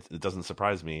it doesn't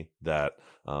surprise me that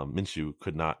Minshew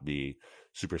could not be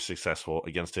super successful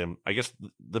against him. I guess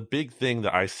the big thing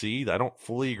that I see that I don't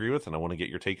fully agree with, and I want to get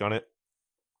your take on it,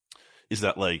 is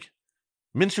that, like,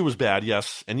 Minshew was bad,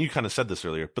 yes, and you kind of said this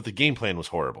earlier, but the game plan was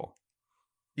horrible.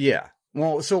 Yeah.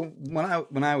 Well, so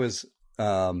when I was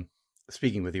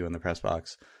speaking with you in the press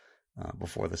box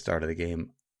before the start of the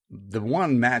game, the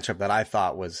one matchup that I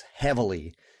thought was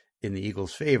heavily in the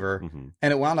Eagles' favor,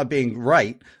 and it wound up being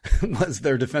right, was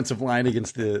their defensive line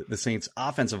against the Saints'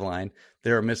 offensive line.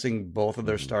 They were missing both of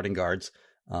their starting guards.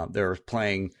 They were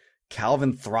playing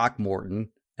Calvin Throckmorton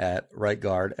at right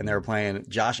guard, and they were playing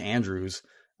Josh Andrews,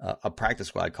 a practice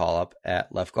squad call-up,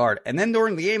 at left guard. And then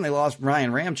during the game, they lost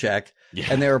Ryan Ramczyk,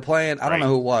 and they were playing, I don't know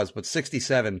who it was, but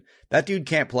 67. That dude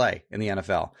can't play in the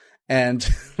NFL. And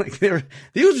like he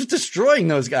was just destroying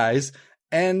those guys.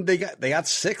 And they got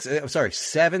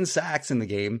 7 sacks in the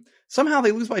game. Somehow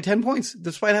they lose by 10 points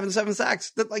despite having 7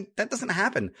 sacks. That doesn't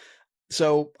happen.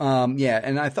 So,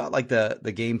 and I thought like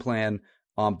the game plan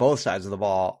on both sides of the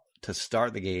ball to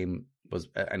start the game was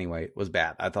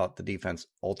bad. I thought the defense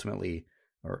ultimately,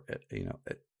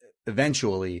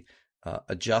 eventually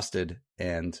adjusted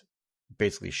and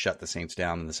basically shut the Saints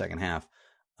down in the second half.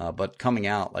 But coming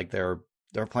out, like, they're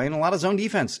playing a lot of zone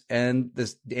defense, and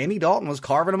this Andy Dalton was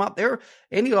carving them up there.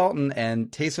 Andy Dalton and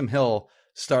Taysom Hill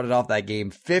started off that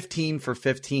game 15 for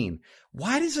 15.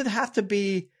 Why does it have to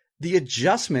be the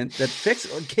adjustment that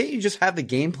fixes? Can't you just have the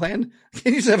game plan? Can't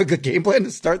you just have a good game plan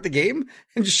to start the game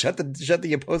and just shut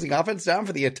the opposing offense down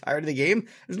for the entirety of the game?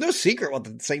 There's no secret what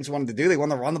the Saints wanted to do. They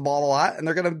want to run the ball a lot, and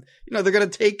they're gonna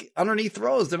take underneath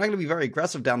throws. They're not gonna be very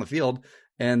aggressive down the field.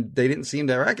 And they didn't seem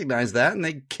to recognize that, and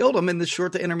they killed them in the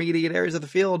short to intermediate areas of the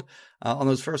field on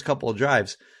those first couple of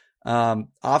drives.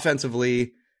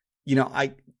 Offensively,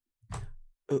 I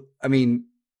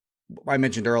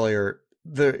mentioned earlier,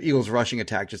 the Eagles' rushing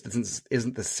attack just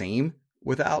isn't the same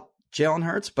without Jalen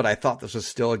Hurts, but I thought this was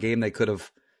still a game they could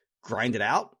have grinded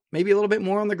out maybe a little bit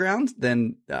more on the ground.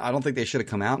 Then I don't think they should have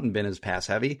come out and been as pass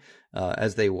heavy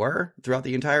as they were throughout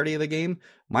the entirety of the game.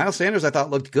 Miles Sanders, I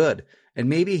thought, looked good. And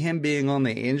maybe him being on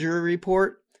the injury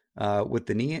report with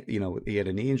the knee, he had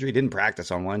a knee injury, didn't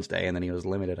practice on Wednesday, and then he was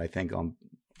limited, I think,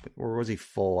 or was he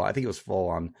full? I think he was full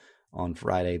on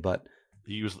Friday, but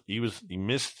he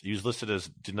missed. He was listed as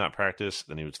did not practice,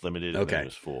 then he was limited, and then he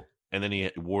was full, and then he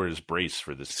wore his brace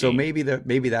for this. So game.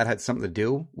 maybe that had something to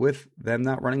do with them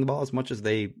not running the ball as much as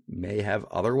they may have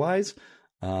otherwise.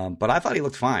 But I thought he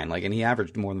looked fine, and he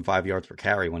averaged more than 5 yards per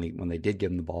carry when they did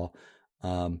give him the ball.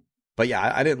 But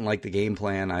yeah, I didn't like the game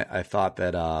plan. I thought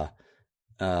that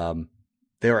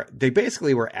they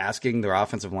basically were asking their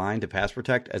offensive line to pass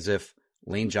protect as if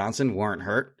Lane Johnson weren't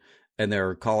hurt, and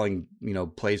they're calling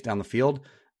plays down the field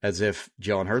as if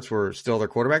Jalen Hurts were still their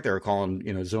quarterback. They were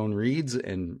calling zone reads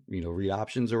and read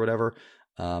options or whatever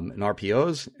and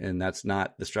RPOs, and that's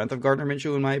not the strength of Gardner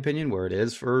Minshew in my opinion, where it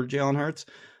is for Jalen Hurts.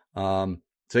 So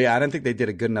yeah, I don't think they did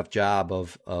a good enough job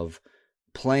of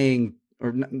playing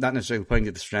or not necessarily playing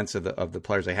to the strengths of the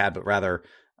players they had, but rather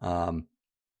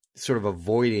sort of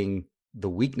avoiding the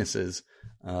weaknesses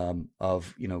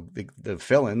of the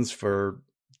fill-ins for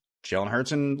Jalen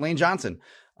Hurts and Lane Johnson.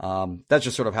 That's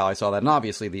just sort of how I saw that. And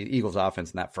obviously the Eagles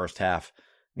offense in that first half,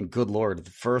 and good Lord,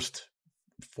 the first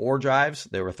 4 drives,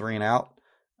 they were 3 and out,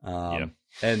 and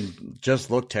just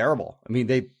looked terrible. I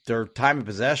mean, their time of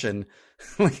possession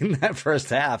in that first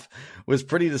half was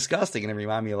pretty disgusting. And it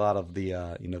reminded me a lot of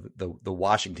the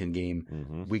Washington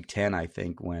game, week 10, I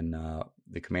think, when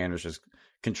the Commanders just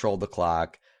controlled the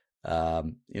clock,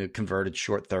 converted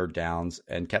short third downs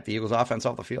and kept the Eagles offense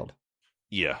off the field.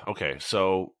 Yeah. Okay.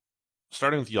 So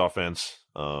starting with the offense,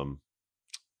 I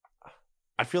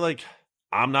feel like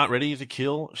I'm not ready to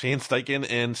kill Shane Steichen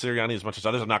and Sirianni as much as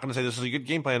others. I'm not going to say this is a good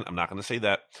game plan. I'm not going to say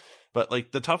that. But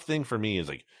like the tough thing for me is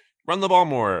like run the ball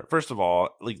more. First of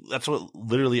all, like that's what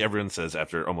literally everyone says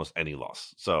after almost any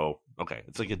loss. So, okay,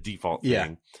 it's like a default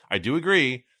thing. I do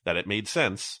agree that it made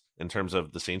sense in terms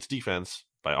of the Saints defense,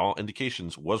 by all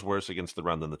indications, was worse against the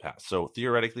run than the pass. So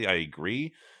theoretically, I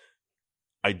agree.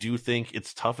 I do think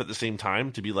it's tough at the same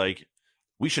time to be like,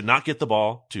 we should not get the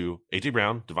ball to A.J.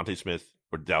 Brown, Devontae Smith,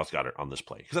 or Dallas Goedert on this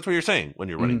play. Because that's what you're saying when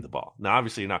you're running the ball. Now,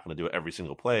 obviously, you're not going to do it every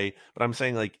single play, but I'm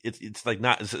saying like it's like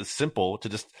not as simple to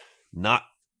just not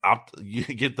you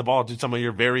get the ball to some of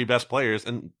your very best players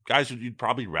and guys who you'd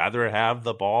probably rather have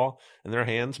the ball in their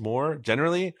hands more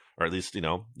generally, or at least,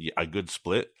 a good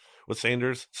split with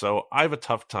Sanders. So I have a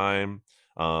tough time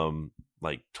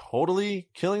like totally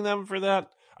killing them for that.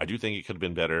 I do think it could have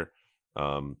been better.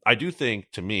 I do think,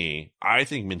 I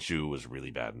think Minshew was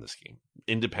really bad in this game,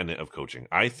 independent of coaching.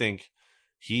 I think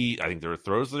there were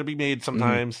throws that are being made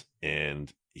sometimes,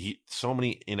 and so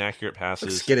many inaccurate passes.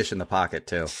 Looks skittish in the pocket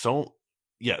too. So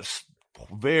yes,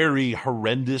 very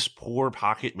horrendous, poor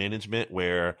pocket management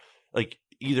where like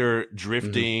either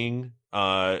drifting,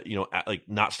 like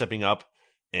not stepping up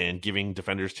and giving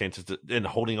defenders chances and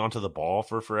holding onto the ball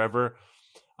for forever.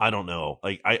 I don't know.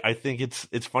 Like, I think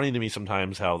it's funny to me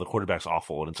sometimes how the quarterback's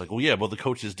awful, and it's like, well, yeah, well, the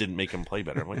coaches didn't make him play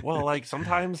better. I'm like, well, like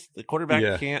sometimes the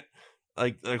quarterback can't,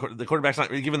 like the quarterback's not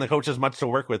really giving the coaches much to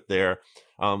work with there.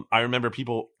 I remember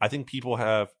I think people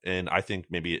have, and I think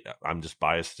maybe I'm just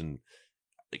biased and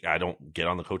like I don't get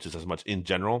on the coaches as much in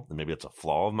general, and maybe it's a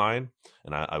flaw of mine,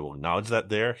 and I will acknowledge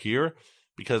that here,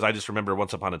 because I just remember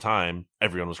once upon a time,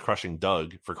 everyone was crushing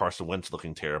Doug for Carson Wentz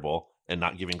looking terrible and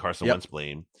not giving Carson Wentz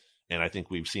blame. And I think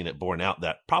we've seen it borne out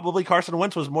that probably Carson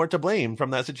Wentz was more to blame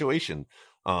from that situation.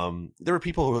 There were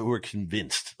people who were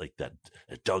convinced like that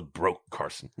Doug broke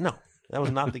Carson. No, that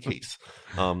was not the case.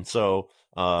 I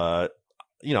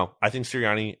think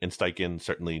Sirianni and Steichen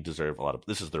certainly deserve a lot of.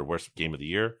 This is their worst game of the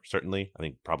year, certainly. I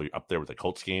think probably up there with the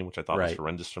Colts game, which I thought was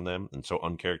horrendous from them and so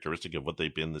uncharacteristic of what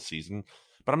they've been this season.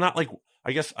 But I'm not like,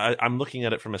 I guess I'm looking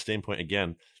at it from a standpoint,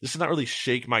 again, this does not really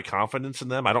shake my confidence in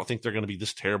them. I don't think they're going to be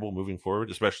this terrible moving forward,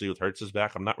 especially with Hurts'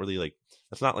 back. I'm not really like,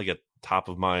 that's not like a top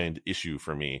of mind issue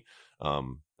for me.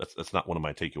 That's not one of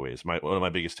my takeaways. One of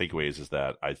my biggest takeaways is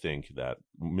that I think that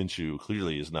Minshew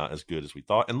clearly is not as good as we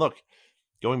thought. And look,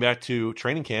 going back to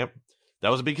training camp, that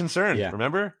was a big concern. Yeah.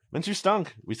 Remember? Minshew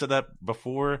stunk. We said that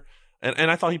before. And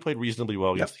I thought he played reasonably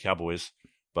well against the Cowboys.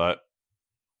 But,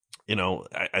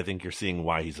 I think you're seeing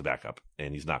why he's a backup.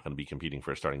 And he's not going to be competing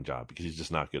for a starting job because he's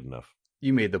just not good enough.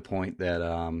 You made the point that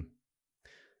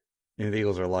the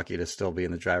Eagles are lucky to still be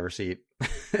in the driver's seat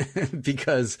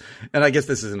because, and I guess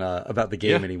this isn't about the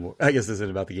game anymore. I guess this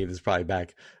isn't about the game. This is probably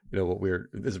back,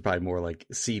 this is probably more like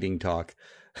seeding talk.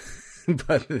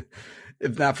 But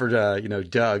if not for,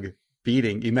 Doug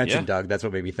beating, you mentioned Doug, that's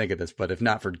what made me think of this, but if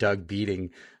not for Doug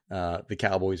beating the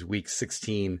Cowboys week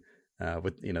 16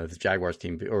 with, the Jaguars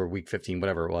team, or week 15,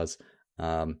 whatever it was,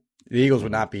 the Eagles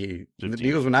would not be, 15. The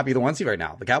Eagles would not be the 1 seed right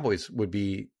now. The Cowboys would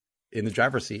be in the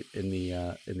driver's seat in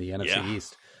the NFC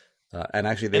East. And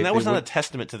actually, that was not a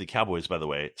testament to the Cowboys, by the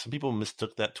way. Some people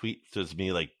mistook that tweet as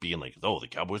me like being like, "Oh, the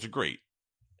Cowboys are great,"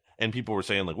 and people were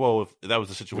saying like, "Well, if that was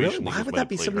the situation, really? Why would that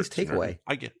be somebody's takeaway?"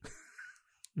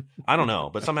 I don't know,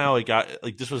 but somehow it got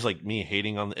like this was like me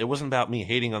hating on. It wasn't about me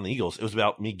hating on the Eagles. It was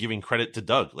about me giving credit to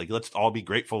Doug. Like, let's all be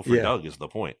grateful for Doug. Is the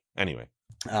point anyway?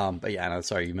 But yeah, no,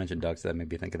 sorry, you mentioned Doug, so that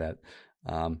made me think of that.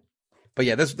 But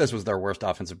yeah, this was their worst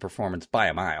offensive performance by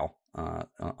a mile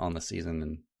on the season,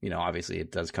 and obviously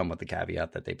it does come with the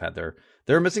caveat that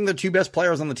they're missing their 2 best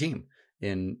players on the team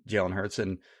in Jalen Hurts,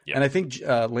 and I think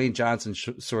Lane Johnson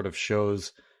sort of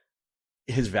shows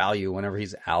his value whenever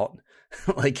he's out.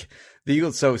 Like the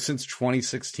Eagles, so since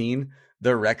 2016,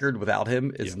 their record without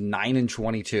him is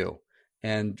 9-22.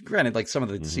 And granted, like some of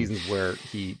the seasons where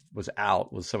he was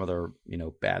out was some of their,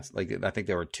 bad. Like I think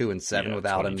they were 2-7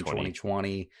 without him in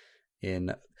 2020.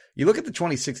 You look at the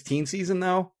 2016 season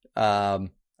though. I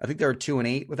think they were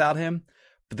 2-8 without him,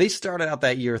 but they started out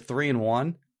that year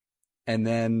 3-1, and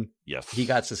then he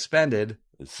got suspended.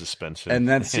 It's suspension, and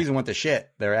then the season went to shit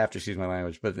thereafter. Excuse my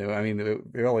language, but I mean, it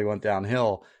really went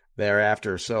downhill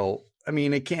thereafter. So I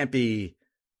mean, it can't be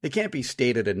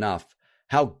stated enough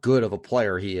how good of a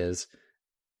player he is.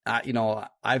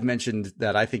 I've mentioned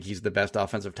that I think he's the best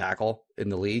offensive tackle in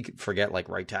the league. Forget like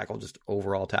right tackle, just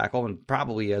overall tackle, and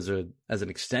probably as an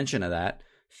extension of that,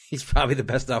 he's probably the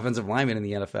best offensive lineman in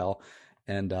the NFL.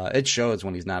 And it shows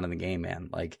when he's not in the game, man.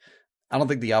 Like, I don't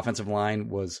think the offensive line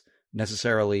was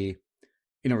necessarily,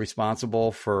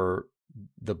 responsible for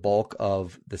the bulk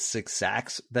of the 6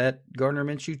 sacks that Gardner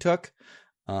Minshew took.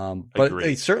 But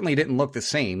they certainly didn't look the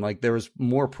same. Like, there was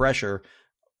more pressure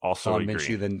also on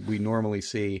Minshew than we normally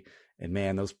see. And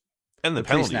man, the penalties.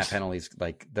 Pre-snap penalties,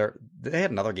 like they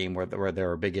had another game where they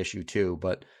were a big issue too.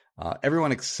 But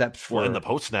everyone except for and the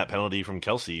post-snap penalty from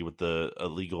Kelsey with the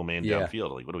illegal man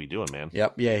downfield. Like, what are we doing, man?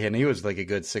 Yep, yeah, and he was like a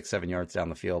good 6-7 yards down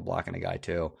the field blocking a guy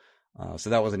too. So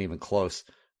that wasn't even close.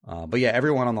 But yeah,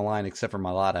 everyone on the line except for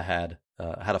Mailata had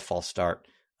a false start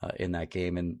in that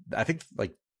game, and I think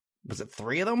was it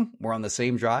 3 of them were on the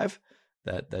same drive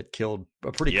that killed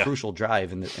a pretty crucial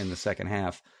drive in the second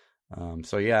half.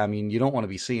 So yeah, I mean, you don't want to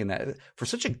be seeing that for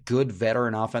such a good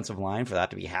veteran offensive line, for that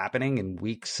to be happening in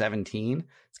week 17.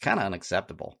 It's kind of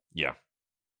unacceptable. Yeah.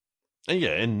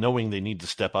 And knowing they need to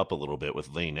step up a little bit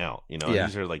with Lane out,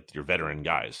 these are like your veteran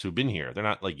guys who've been here. They're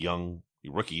not like young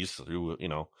rookies who,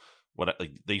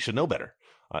 they should know better.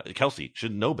 Kelsey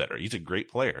should know better. He's a great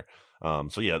player.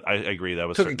 So yeah, I agree. That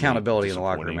was took accountability in the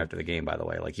locker room after the game. By the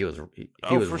way, like he was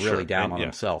really down on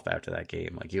himself after that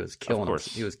game. Like he was killing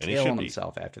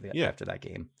himself after that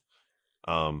game.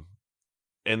 And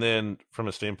then from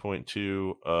a standpoint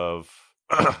too of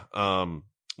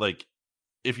like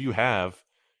if you have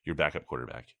your backup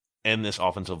quarterback and this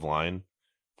offensive line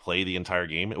play the entire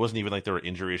game, it wasn't even like there were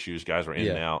injury issues. Guys were in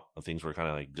and out. Things were kind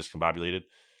of like discombobulated.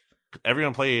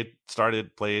 Everyone played.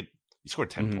 He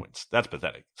scored 10 points. That's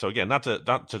pathetic. So again, not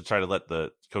to try to let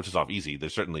the coaches off easy. They're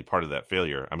certainly part of that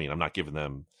failure. I mean, I'm giving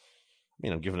them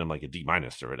like a D-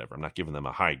 or whatever. I'm not giving them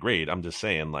a high grade. I'm just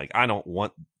saying, like, I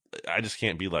just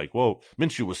can't be like, whoa,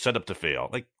 Minshew was set up to fail.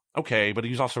 Like, okay, but he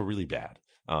was also really bad.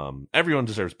 Everyone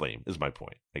deserves blame is my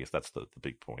point. I guess that's the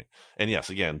big point. And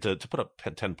yes, again, to put up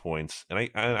 10 points, and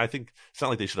I think it's not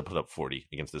like they should have put up 40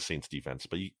 against the Saints defense,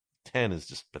 but 10 is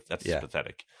just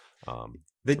pathetic.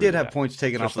 They did have points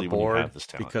taken off the board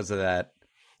because of that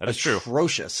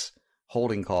atrocious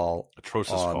holding call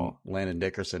on Landon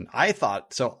Dickerson. I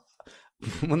thought so.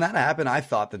 When that happened, I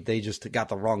thought that they just got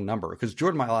the wrong number because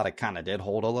Jordan Mailata kind of did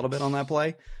hold a little bit on that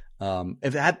play.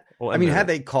 Had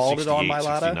they called it on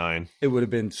Mailata, 69. It would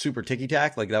have been super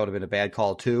ticky-tack. Like that would have been a bad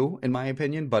call too, in my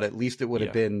opinion. But at least it would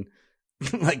have been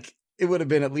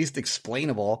at least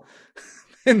explainable.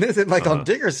 And this, on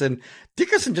Dickerson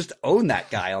just owned that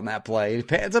guy on that play.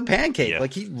 It's a pancake. Yeah.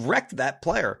 Like he wrecked that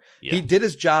player. Yeah. He did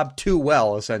his job too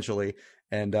well, essentially.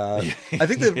 And I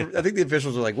think the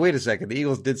officials were like, "Wait a second, the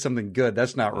Eagles did something good.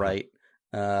 That's not right."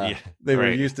 They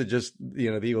were used to just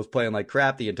the Eagles playing like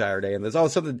crap the entire day, and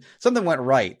there's something went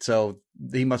right. So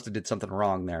he must have did something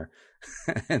wrong there.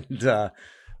 And go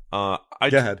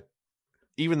ahead.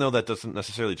 Even though that doesn't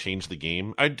necessarily change the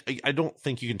game, I don't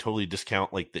think you can totally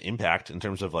discount like the impact in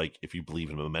terms of like if you believe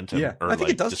in momentum. Yeah, or, I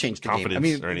think it does change the game. I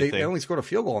mean, they only scored a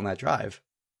field goal on that drive,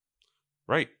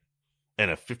 right?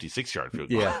 And a 56-yard field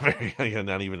goal. Yeah,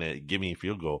 not even a gimme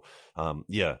field goal.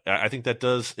 I think that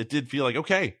does. It did feel like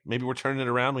okay, maybe we're turning it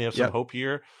around. We have some hope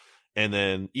here. And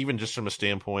then even just from a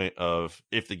standpoint of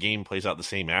if the game plays out the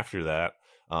same after that,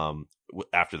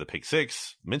 after the pick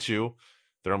six, Minshew.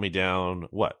 They're only down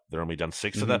what? They're only down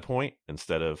 6 at that point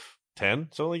instead of 10.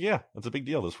 So like, that's a big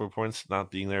deal. Those 4 points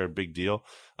not being there, a big deal.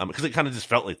 Because it kind of just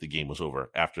felt like the game was over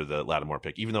after the Lattimore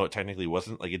pick, even though it technically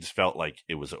wasn't. Like it just felt like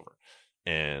it was over,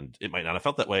 and it might not have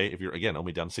felt that way if you're again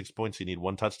only down 6 points. You need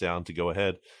 1 touchdown to go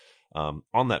ahead.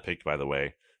 On that pick, by the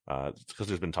way, because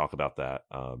there's been talk about that.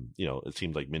 It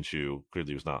seemed like Minshew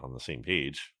clearly was not on the same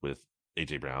page with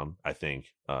AJ Brown. I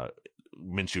think.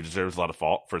 Minshew deserves a lot of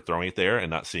fault for throwing it there and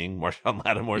not seeing Marshawn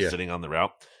Lattimore sitting on the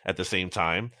route at the same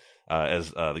time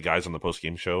as the guys on the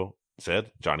post-game show said.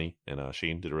 Johnny and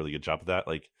Shane did a really good job of that.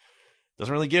 Like,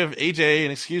 doesn't really give AJ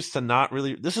an excuse to not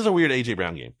really. This is a weird AJ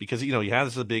Brown game because he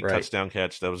has a big touchdown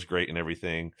catch that was great and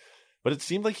everything, but it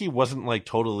seemed like he wasn't like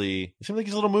totally. It seemed like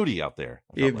he's a little moody out there.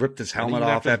 He ripped his helmet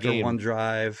off after one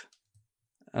drive.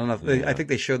 I don't know. I think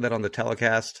they showed that on the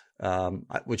telecast,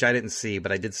 which I didn't see,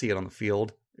 but I did see it on the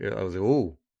field. I was like,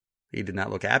 ooh, He did not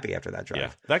look happy after that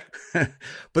drive. Yeah,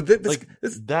 But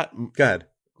that. Go ahead.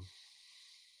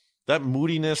 That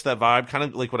moodiness, that vibe, kind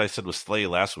of like what I said with Slay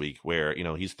last week, where,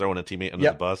 he's throwing a teammate under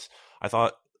the bus. I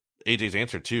thought AJ's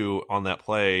answer, too, on that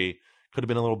play could have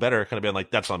been a little better. Could have been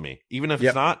like, that's on me. Even if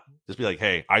it's not, just be like,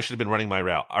 hey, I should have been running my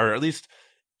route. Or at least,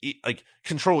 like,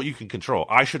 control what you can control.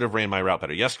 I should have ran my route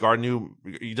better. Yes, Gardner,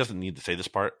 he doesn't need to say this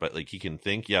part, but, like, he can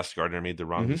think, yes, Gardner made the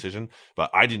wrong decision, but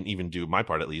I didn't even do my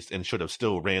part, at least, and should have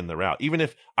still ran the route. Even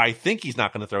if I think he's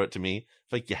not going to throw it to me,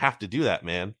 it's like, you have to do that,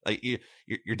 man. Like,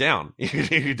 you're down.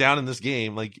 You're down in this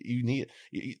game. Like,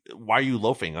 why are you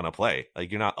loafing on a play?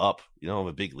 Like, you're not up. You don't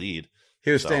have a big lead. He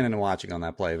was standing and watching on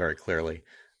that play very clearly.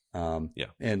 And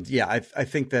I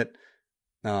think that,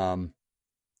 from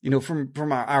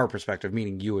our perspective,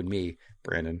 meaning you and me,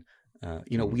 Brandon,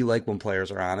 we like when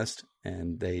players are honest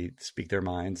and they speak their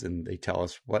minds and they tell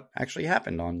us what actually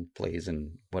happened on plays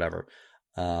and whatever.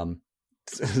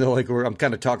 So like I'm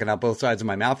kind of talking out both sides of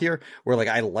my mouth here. Where like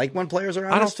I like when players are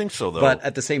honest. I don't think so though. But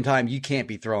at the same time, you can't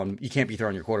be throwing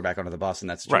your quarterback under the bus in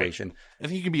that situation. Right. I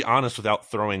think you can be honest without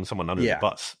throwing someone under the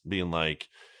bus, being like,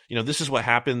 this is what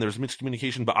happened. There's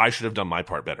miscommunication, but I should have done my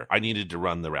part better. I needed to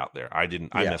run the route there. I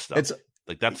didn't. I messed up. It's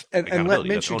like that's and let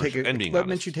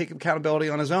Minshew take accountability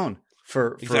on his own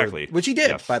for exactly, which he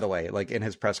did, by the way, like in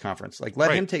his press conference. Like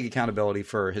let him take accountability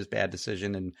for his bad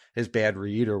decision and his bad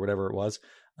read or whatever it was.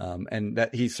 And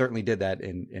that he certainly did that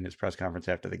in his press conference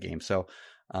after the game. So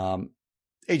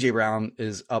AJ Brown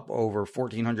is up over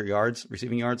 1,400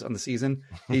 receiving yards on the season.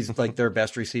 He's like their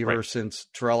best receiver since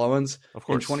Terrell Owens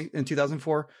in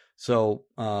 2004. So,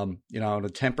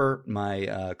 to temper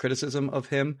my criticism of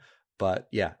him, but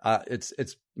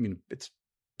it's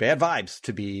bad vibes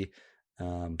to be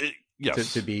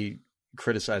to be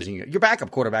criticizing your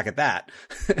backup quarterback at that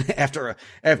after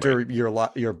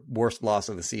your worst loss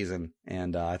of the season.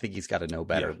 And I think he's got to know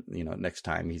better, next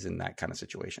time he's in that kind of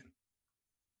situation.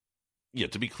 Yeah,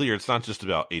 to be clear, it's not just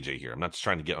about AJ here. I'm not just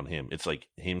trying to get on him. It's like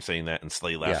him saying that and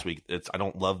Slay last week. I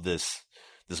don't love this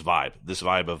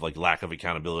vibe of like lack of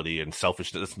accountability and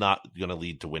selfishness. It's not going to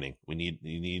lead to winning. You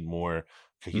need more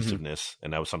cohesiveness,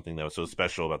 and that was something that was so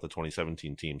special about the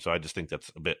 2017 team. So I just think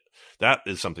that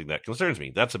is something that concerns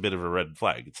me. That's a bit of a red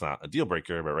flag. It's not a deal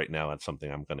breaker, but right now that's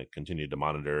something I'm going to continue to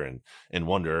monitor and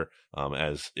wonder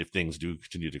as if things do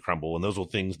continue to crumble. And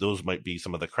those might be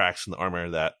some of the cracks in the armor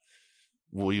that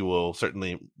we will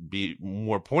certainly be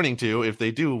more pointing to if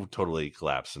they do totally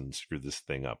collapse and screw this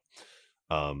thing up.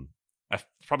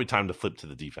 It's probably time to flip to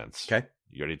the defense. Okay.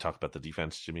 You already talked about the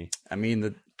defense, Jimmy? I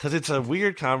mean, because it's a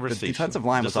weird conversation. The defensive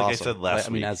line was awesome. I said last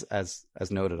week. I mean,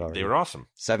 as noted already. They were awesome.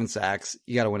 7 sacks.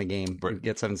 You got to win a game. You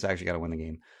get 7 sacks, you got to win the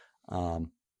game. Thought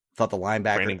the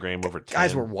linebacker. Brandon Graham over 10.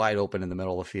 Guys were wide open in the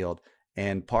middle of the field.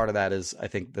 And part of that is, I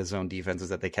think, the zone defenses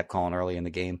that they kept calling early in the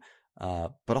game.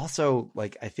 But also,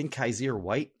 like, I think Kaiser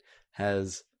White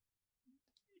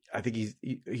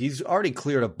he's already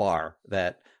cleared a bar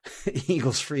that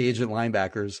Eagles free agent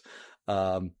linebackers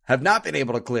have not been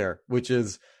able to clear, which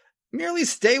is merely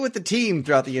stay with the team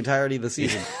throughout the entirety of the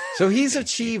season. So he's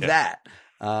achieved that.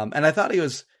 And I thought he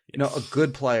was, a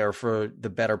good player for the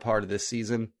better part of this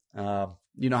season.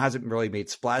 Hasn't really made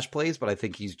splash plays, but I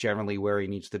think he's generally where he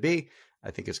needs to be.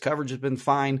 I think his coverage has been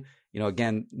fine.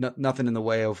 Again, nothing in the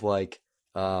way of like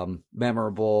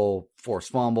memorable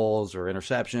forced fumbles or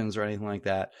interceptions or anything like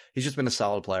that. He's just been a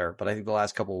solid player. But I think the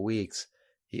last couple of weeks,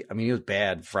 he was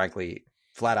bad, frankly,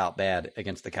 flat out bad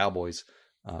against the Cowboys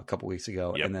a couple weeks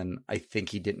ago. Yep. And then I think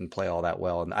he didn't play all that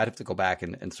well. And I'd have to go back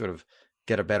and sort of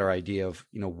get a better idea of,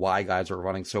 why guys are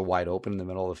running so wide open in the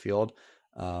middle of the field.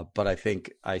 But I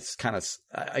think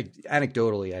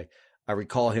anecdotally, I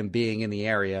recall him being in the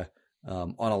area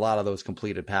on a lot of those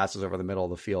completed passes over the middle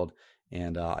of the field.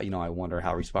 And, I wonder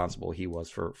how responsible he was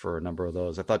for a number of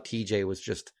those. I thought TJ was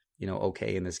just,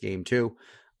 okay in this game too.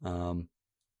 He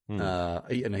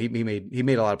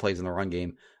made a lot of plays in the run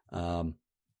game.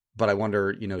 But I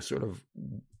wonder, sort of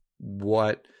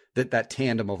what that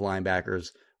tandem of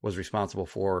linebackers was responsible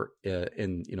for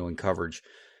in coverage.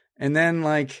 And then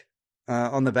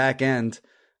on the back end,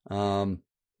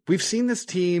 we've seen this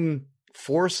team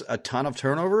force a ton of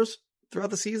turnovers throughout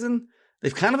the season.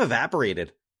 They've kind of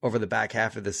evaporated over the back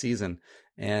half of the season.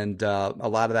 And a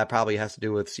lot of that probably has to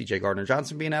do with CJ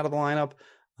Gardner-Johnson being out of the lineup.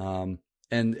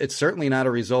 And it's certainly not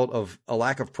a result of a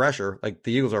lack of pressure. Like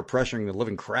the Eagles are pressuring the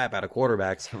living crap out of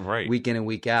quarterbacks week in and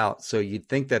week out. So you'd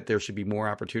think that there should be more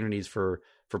opportunities for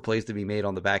plays to be made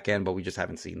on the back end, but we just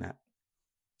haven't seen that.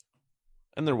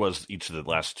 And there was each of the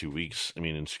last 2 weeks. I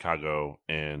mean, in Chicago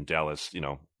and Dallas,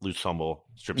 loose fumble,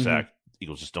 strip sack.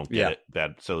 Eagles just don't get it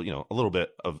bad. So, a little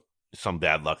bit of some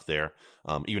bad luck there.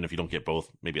 Even if you don't get both,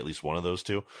 maybe at least one of those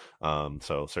two.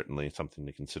 So certainly something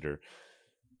to consider.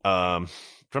 On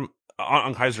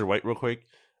Kaiser White real quick,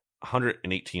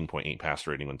 118.8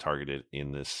 passer rating when targeted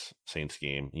in this Saints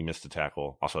game. He missed a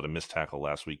tackle. Also had a missed tackle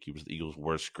last week. He was the Eagles'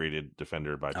 worst graded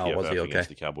defender by PFF against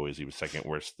the Cowboys. He was second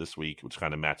worst this week, which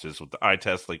kind of matches with the eye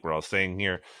test, like we're all saying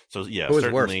here. So yeah,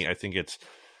 certainly, I think it's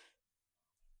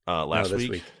last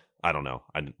week. I don't know.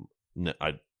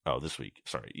 This week.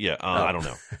 Sorry. Yeah. I don't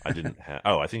know. I didn't have.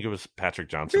 I think it was Patrick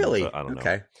Johnson. Really? I don't know.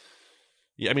 Okay.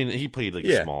 Yeah, I mean, he played like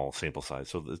a small sample size,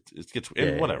 so it gets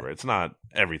whatever. It's not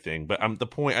everything, but the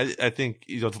point. I think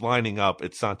it's lining up.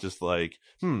 It's not just like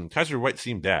Kaiser White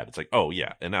seemed bad. It's like, oh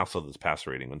yeah, and also this pass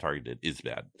rating when targeted is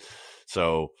bad.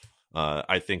 So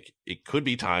I think it could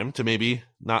be time to maybe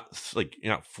not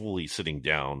fully sitting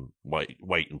down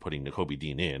White and putting Nakobe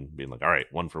Dean in, being like, all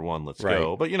right, 1 for 1, let's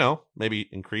go. But maybe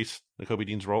increase Nakobe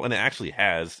Dean's role, and it actually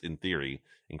has, in theory,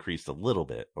 increased a little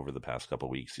bit over the past couple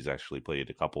of weeks. He's actually played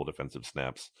a couple defensive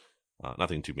snaps,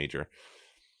 nothing too major.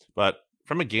 But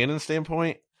from a Gannon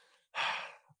standpoint,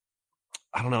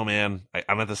 I don't know, man.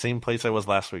 I'm at the same place I was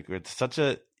last week. It's such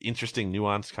a interesting,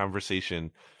 nuanced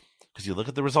conversation because you look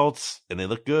at the results and they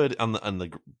look good on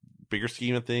the bigger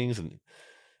scheme of things and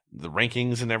the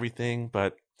rankings and everything,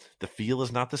 but the feel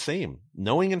is not the same.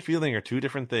 Knowing and feeling are two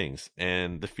different things,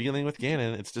 and the feeling with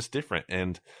Gannon, it's just different.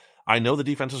 And I know the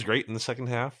defense was great in the second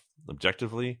half,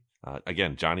 objectively.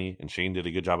 Again, Johnny and Shane did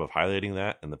a good job of highlighting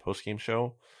that in the post-game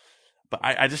show. But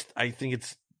I think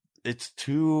it's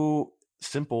too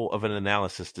simple of an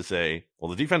analysis to say, well,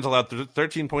 the defense allowed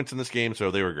 13 points in this game, so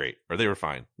they were great, or they were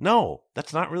fine. No,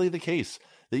 that's not really the case.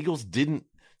 The Eagles didn't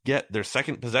get their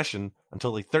second possession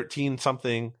until like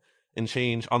 13-something and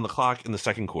change on the clock in the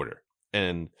second quarter.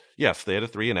 And yes, they had a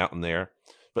 3-and-out in there,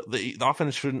 but the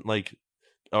offense shouldn't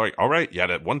all right, you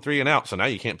had a 1 3-and-out, so now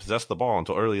you can't possess the ball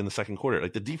until early in the second quarter.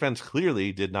 Like, the defense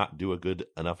clearly did not do a good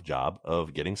enough job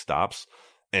of getting stops.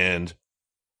 And,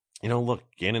 look,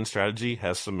 Gannon's strategy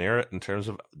has some merit in terms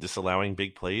of disallowing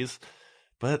big plays.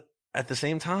 But at the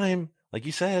same time, like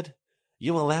you said,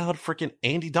 you allowed freaking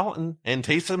Andy Dalton and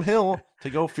Taysom Hill to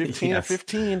go 15 of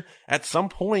 15. At some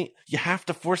point, you have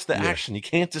to force the action. You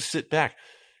can't just sit back.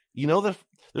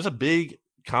 There's a big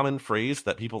common phrase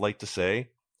that people like to say,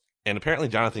 and apparently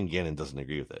Jonathan Gannon doesn't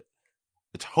agree with it.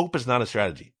 It's hope is not a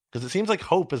strategy. Because it seems like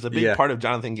hope is a big part of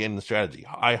Jonathan Gannon's strategy.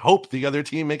 I hope the other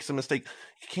team makes a mistake.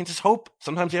 You can't just hope.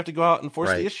 Sometimes you have to go out and force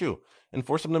the issue and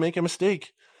force them to make a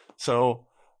mistake. So,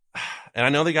 and I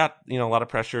know they got, a lot of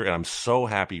pressure, and I'm so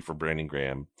happy for Brandon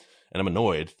Graham. And I'm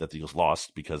annoyed that the Eagles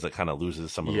lost because it kind of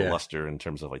loses some of the luster in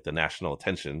terms of like the national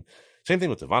attention. Same thing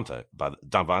with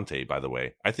Davante, by the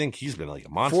way. I think he's been like a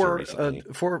monster recently.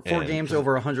 Four games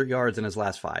over 100 yards in his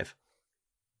last 5.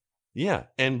 Yeah,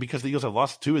 and because the Eagles have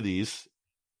lost 2 of these,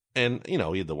 and, he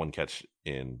had the one catch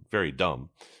in very dumb,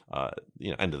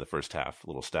 end of the first half, a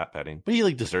little stat padding. But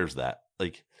he, deserves that.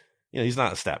 He's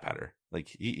not a stat padder.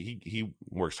 He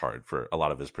works hard for a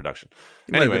lot of his production.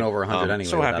 He might have been over 100 anyway.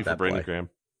 So happy for Brandon Graham.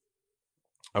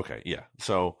 Okay, yeah.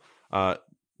 So,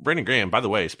 Brandon Graham, by the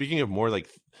way, speaking of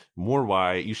more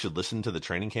why you should listen to the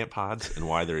training camp pods and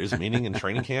why there is meaning in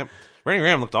training camp. Brandon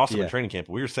Graham looked awesome in training camp.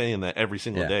 We were saying that every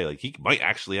single day. He might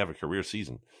actually have a career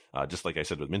season. Just like I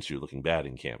said with Minshew looking bad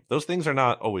in camp. Those things are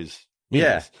not always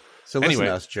meaningless. Yeah. So listen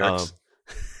to us, jerks.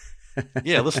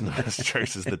 Listen to us,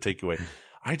 jerks is the takeaway.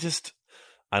 I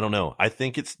don't know. I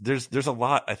think there's a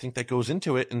lot I think that goes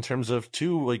into it in terms of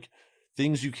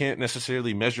things you can't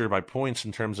necessarily measure by points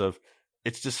in terms of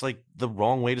it's just the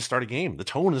wrong way to start a game. The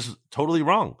tone is totally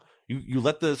wrong. You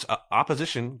let this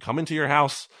opposition come into your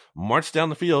house, march down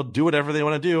the field, do whatever they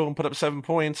want to do, and put up 7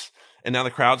 points. And now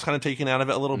the crowd's kind of taken out of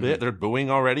it a little bit. They're booing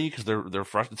already because they're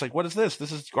frustrated. It's what is this?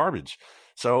 This is garbage.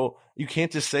 So you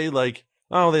can't just say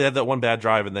oh, they had that one bad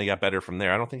drive and they got better from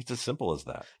there. I don't think it's as simple as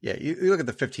that. Yeah, you look at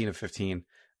the 15 of 15.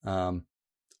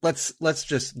 Let's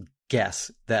just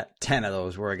guess that 10 of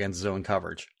those were against zone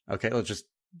coverage. Okay, let's just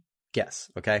guess.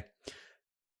 Okay,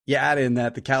 you add in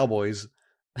that the Cowboys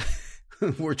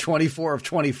were 24 of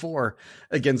 24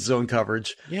 against zone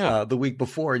coverage the week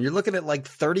before. And you're looking at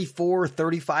 34,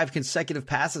 35 consecutive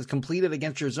passes completed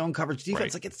against your zone coverage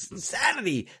defense. Right. It's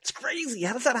insanity. It's crazy.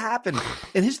 How does that happen?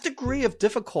 And his degree of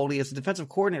difficulty as a defensive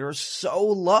coordinator is so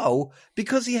low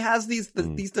because he has these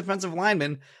defensive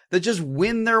linemen that just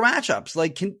win their matchups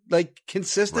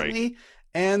consistently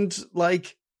and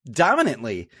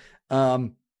dominantly.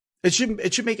 It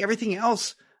should make everything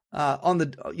else in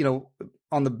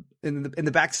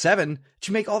the back 7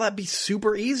 to make all that be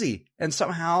super easy. And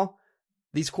somehow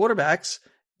these quarterbacks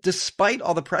despite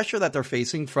all the pressure that they're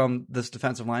facing from this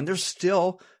defensive line, they're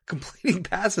still completing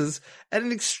passes at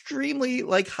an extremely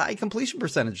high completion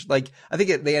percentage. I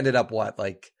think they ended up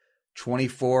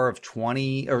 24 of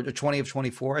 20 or 20 of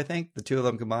 24, I think, the two of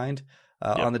them combined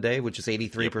on the day, which is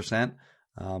 83%.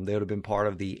 They would have been part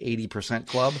of the 80%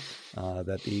 club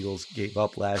that the Eagles gave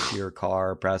up last year.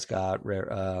 Carr, Prescott,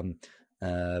 Brady,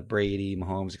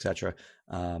 Mahomes, etc.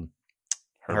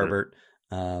 Herbert.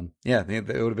 It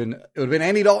would have been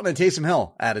Andy Dalton and Taysom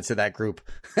Hill added to that group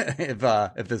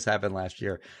if this happened last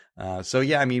year.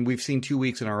 We've seen 2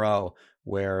 weeks in a row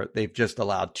where they've just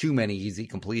allowed too many easy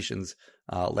completions.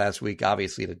 Last week,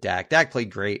 obviously, to Dak. Dak played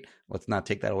great. Let's not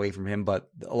take that away from him, but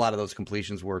a lot of those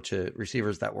completions were to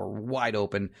receivers that were wide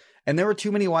open, and there were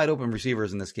too many wide open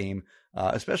receivers in this game,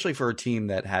 especially for a team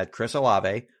that had Chris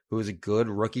Olave, who is a good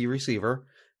rookie receiver,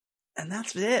 and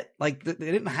that's it. They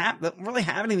didn't really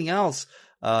have anything else.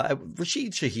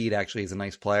 Rashid Shaheed actually is a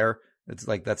nice player. It's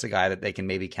that's a guy that they can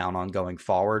maybe count on going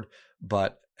forward,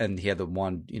 and he had the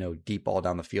one, deep ball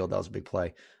down the field. That was a big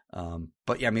play.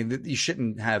 You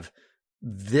shouldn't have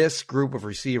this group of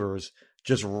receivers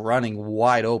just running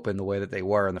wide open the way that they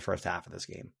were in the first half of this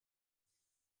game.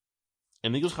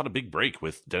 And the Eagles got a big break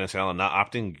with Dennis Allen not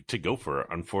opting to go for it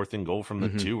on 4th and goal from the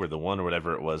 2 or the 1 or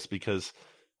whatever it was, because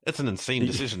it's an insane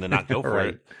decision to not go for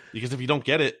it. Because if you don't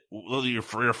get it,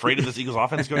 you're afraid of this Eagles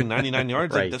offense going 99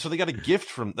 yards. Right. That's what they got a gift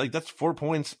from. That's 4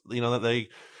 points, that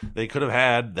they could have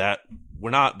had that were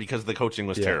not because the coaching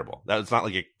was terrible. That's not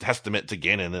a testament to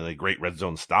Gannon and a great red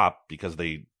zone stop because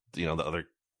they, the other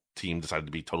team decided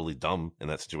to be totally dumb in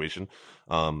that situation.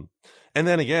 And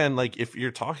then again, if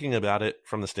you're talking about it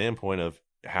from the standpoint of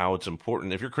how it's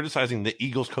important, if you're criticizing the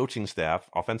Eagles coaching staff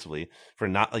offensively for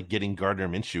not getting Gardner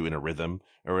Minshew in a rhythm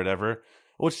or whatever,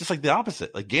 well, it's just the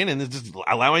opposite. Gannon is just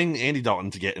allowing Andy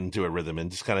Dalton to get into a rhythm and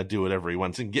just kind of do whatever he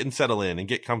wants and settle in and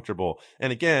get comfortable.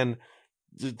 And again,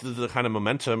 the kind of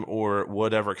momentum or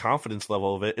whatever confidence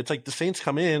level of it, it's the Saints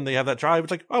come in, they have that drive,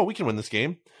 it's oh, we can win this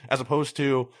game, as opposed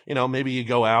to, maybe you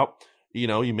go out,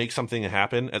 you make something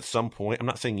happen at some point. I'm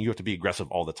not saying you have to be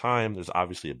aggressive all the time. There's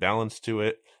obviously a balance to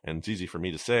it, and it's easy for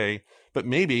me to say, but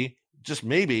maybe, just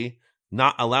maybe,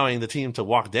 not allowing the team to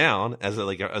walk down as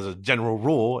a general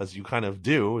rule, as you kind of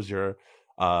do, as your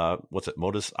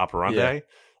modus operandi.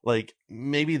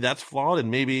 Maybe that's flawed, and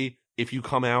maybe if you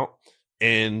come out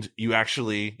and you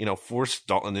actually, force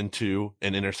Dalton into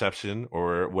an interception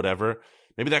or whatever,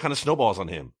 maybe that kind of snowballs on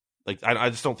him. I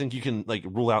just don't think you can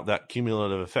rule out that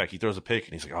cumulative effect. He throws a pick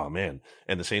and he's oh man,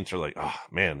 and the Saints are oh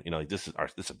man, this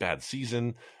is a bad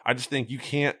season. I just think you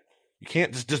can't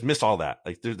just miss all that.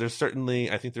 There's certainly,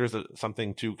 I think there's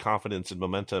something to confidence and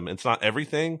momentum. It's not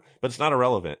everything, but it's not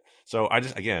irrelevant. So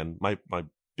again, my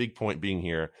big point being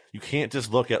here, you can't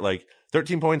just look at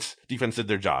 13 points, defense did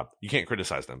their job. You can't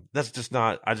criticize them. That's just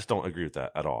not, I just don't agree with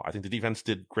that at all. I think the defense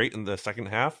did great in the second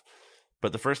half,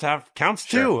 but the first half counts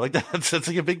too. That's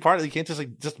a big part. You can't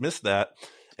just miss that.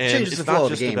 And changes the flow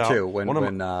of the game too.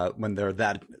 When they're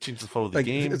that changes the flow of the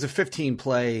game. It's a 15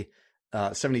 play,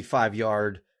 75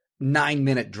 yard,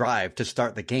 9-minute drive to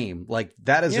start the game.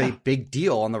 That is a big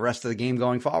deal on the rest of the game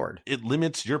going forward. It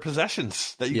limits your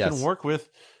possessions that you can work with.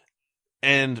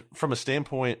 And from a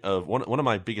standpoint of one of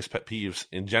my biggest pet peeves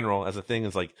in general as a thing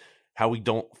is how we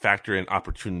don't factor in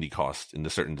opportunity cost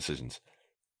into certain decisions.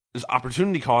 There's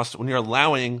opportunity cost when you're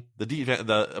allowing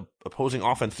the opposing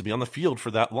offense to be on the field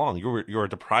for that long. You're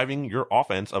depriving your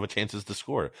offense of a chances to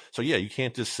score. So you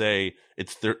can't just say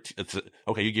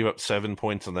okay, you gave up 7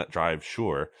 points on that drive,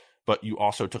 sure, but you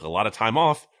also took a lot of time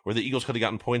off where the Eagles could have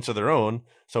gotten points of their own.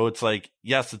 So it's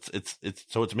yes,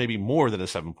 it's maybe more than a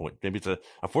 7 point. Maybe it's a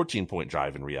 14-point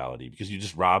drive in reality, because you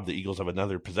just robbed the Eagles of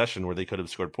another possession where they could have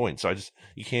scored points. So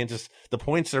you can't the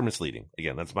points are misleading.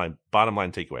 Again, that's my bottom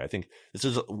line takeaway. I think this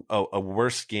is a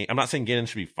worse game. I'm not saying Gannon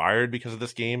should be fired because of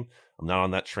this game. I'm not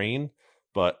on that train,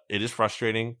 but it is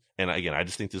frustrating. And again, I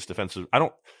just think this defensive,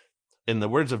 in the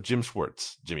words of Jim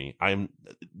Schwartz, Jimmy,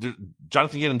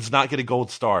 Jonathan Gannon does not get a gold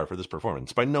star for this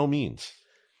performance, by no means.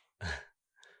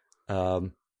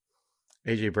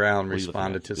 AJ Brown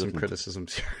responded to some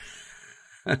criticisms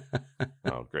here.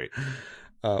 Oh, great.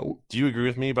 Do you agree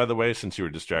with me, by the way, since you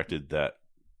were distracted, that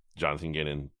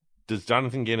does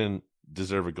Jonathan Gannon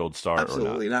deserve a gold star?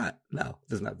 Absolutely not. No,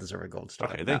 does not deserve a gold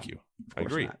star. Okay, thank you. I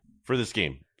agree. Not. For this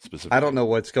game specifically. I don't know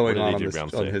what's going on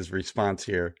his response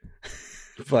here.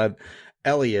 But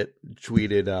Elliot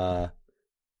tweeted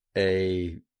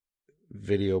a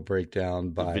video breakdown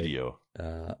by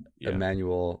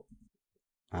Emmanuel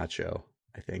Acho,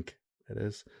 I think it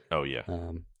is. Oh, yeah.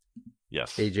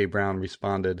 Yes. AJ Brown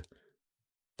responded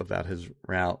about his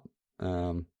route.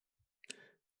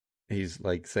 he's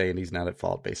like saying he's not at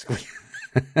fault, basically.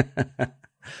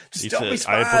 Just He don't said,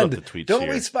 respond. I pulled up the tweets Don't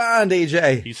here. respond,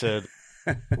 AJ. He said,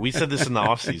 we said this in the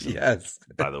offseason, Yes.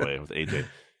 by the way, with AJ.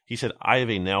 He said, I have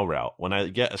a nail route. When I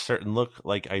get a certain look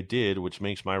like I did, which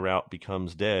makes my route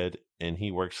becomes dead, and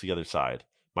he works the other side.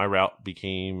 My route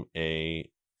became a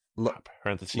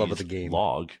parentheses love of the game.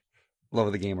 log. Love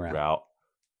of the game route.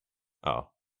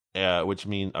 Which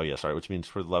means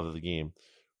for the love of the game,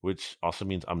 which also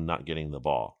means I'm not getting the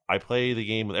ball. I play the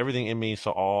game with everything in me,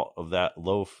 so all of that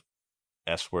loaf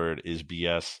S word is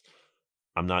BS.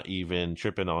 I'm not even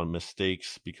tripping on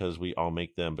mistakes because we all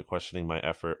make them, but questioning my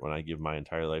effort when I give my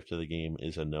entire life to the game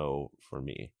is a no for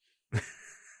me.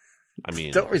 I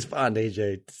mean, don't respond,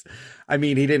 AJ. I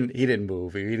mean, he didn't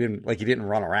move. He didn't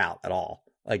run a route at all.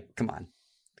 Like, come on,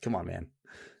 man.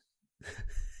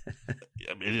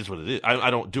 It is what it is.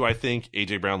 Do I think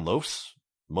AJ Brown loafs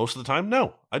most of the time?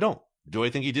 No, I don't. Do I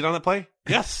think he did on that play?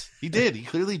 Yes, he did. He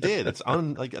clearly did. It's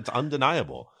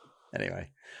undeniable. Anyway,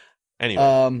 why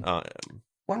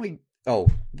don't we?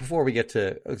 Before we get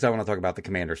to, because I want to talk about the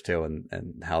Commanders too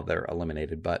and how they're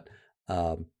eliminated. But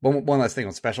one last thing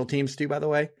on special teams too. By the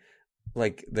way,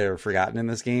 like they're forgotten in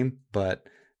this game, but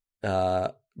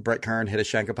Brett Kern hit a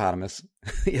shankopotamus.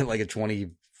 He had like a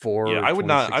 24. Yeah, I would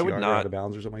not out of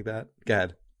bounds or something like that. Go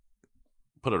ahead.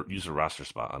 Use a roster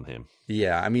spot on him.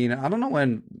 Yeah, I mean, I don't know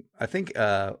when. I think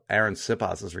Aaron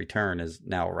Sipas's return is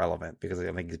now irrelevant because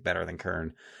I think he's better than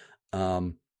Kern.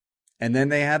 And then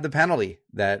they had the penalty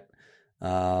that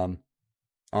on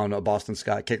a Boston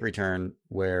Scott kick return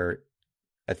where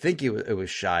I think it was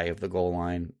shy of the goal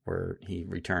line where he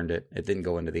returned it. It didn't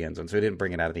go into the end zone, so he didn't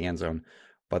bring it out of the end zone.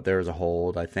 But there was a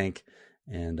hold, I think,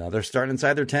 and they're starting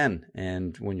inside their 10.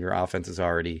 And when your offense is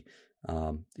already,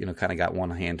 kind of got one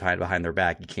hand tied behind their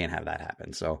back, you can't have that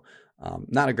happen. So,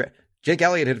 not a great. Jake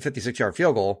Elliott hit a 56-yard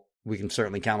field goal. We can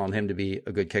certainly count on him to be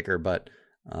a good kicker, but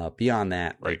beyond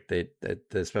that, right.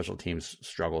 The special teams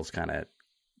struggles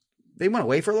they went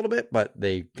away for a little bit, but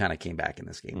they kind of came back in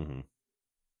this game. Mm-hmm.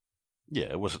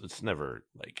 Yeah, it's never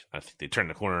like, I think they turned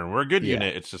the corner and we're a good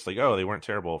unit. It's just like, oh, they weren't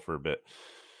terrible for a bit.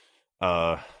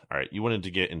 All right. You wanted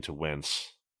to get into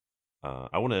Wentz. I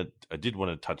did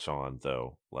want to touch on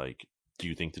though, like, do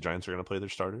you think the Giants are going to play their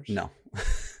starters? No,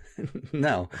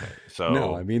 no. Okay, so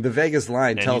no, I mean, the Vegas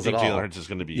line tells it all. Jalen Hurts is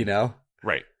going to be,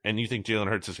 right. And you think Jalen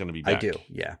Hurts is going to be back? I do.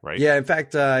 Yeah. Right. Yeah. In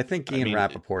fact, I think Ian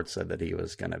Rappaport said that he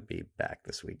was going to be back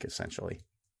this week, essentially.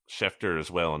 Schefter as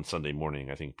well on Sunday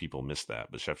morning. I think people missed that,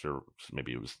 but Schefter,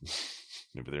 maybe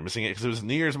they're missing it because it was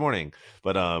New Year's morning.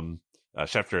 But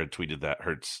Schefter had tweeted that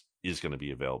Hurts is going to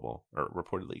be available, or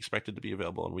reportedly expected to be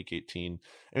available in Week 18.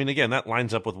 I mean, again, that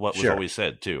lines up with what was always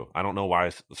said too. I don't know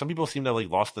why some people seem to have like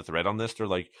lost the thread on this. They're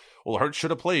like, "Well, Hurts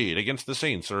should have played against the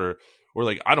Saints," or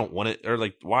like, "I don't want it," or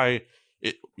like, "Why?"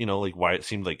 It, like why it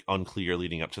seemed like unclear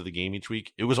leading up to the game each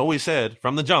week. It was always said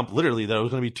from the jump, literally, that it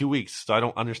was going to be 2 weeks. So I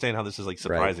don't understand how this is like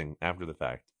surprising after the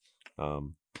fact.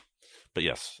 But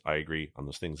yes, I agree on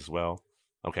those things as well.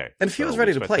 Okay. And if he was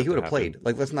ready to play, he would have played.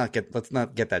 Like, let's not get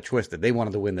that twisted. They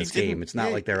wanted to win this game. It's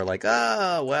not like they were like, we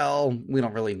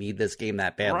don't really need this game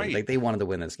that badly. Right. Like, they wanted to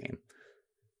win this game.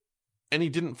 And he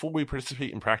didn't fully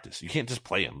participate in practice. You can't just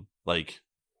play him. Like,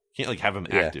 you can't like have him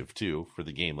active too for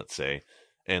the game, let's say.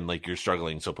 And like you're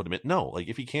struggling, so put him in. No, like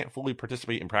if he can't fully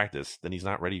participate in practice, then he's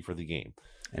not ready for the game.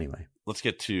 Anyway, we'll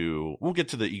get to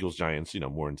the Eagles Giants,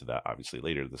 more into that obviously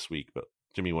later this week. But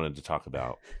Jimmy wanted to talk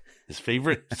about his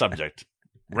favorite subject,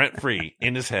 rent free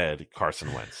in his head,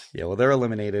 Carson Wentz. Yeah, well, they're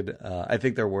eliminated. I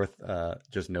think they're worth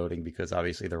just noting because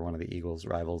obviously they're one of the Eagles'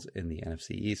 rivals in the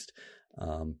NFC East,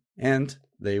 and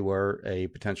they were a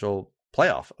potential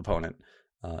playoff opponent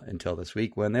until this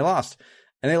week when they lost.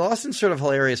 And they lost in sort of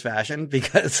hilarious fashion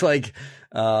because, like,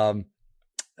 I'm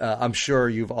sure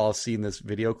you've all seen this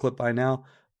video clip by now,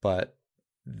 but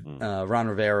Ron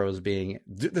Rivera was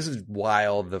this is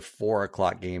while the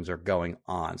 4:00 games are going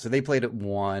on. So they played at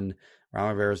 1. Ron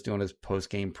Rivera's doing his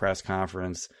post-game press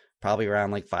conference, probably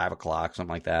around like 5:00,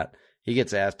 something like that. He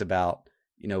gets asked about,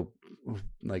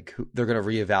 like they're going to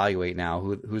reevaluate now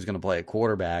who's going to play a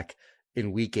quarterback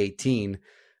in Week 18.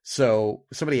 So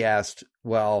somebody asked,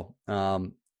 well,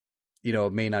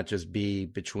 it may not just be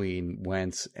between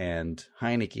Wentz and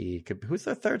Heineke. Who's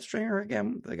the third stringer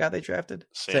again? The guy they drafted?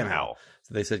 Sam Howell.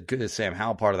 So they said, is Sam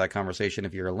Howell part of that conversation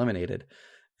if you're eliminated?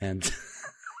 And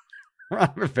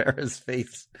Ron Rivera's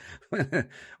face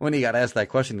when he got asked that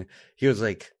question, he was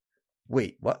like,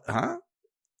 wait, what? Huh?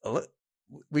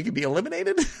 We could be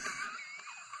eliminated?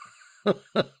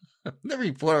 The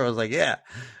reporter was like, yeah,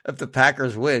 if the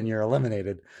Packers win, you're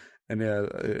eliminated.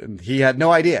 And he had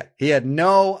no idea.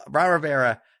 Ron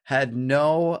Rivera had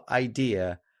no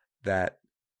idea that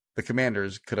the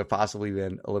Commanders could have possibly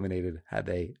been eliminated had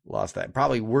they lost that.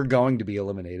 Probably were going to be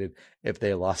eliminated if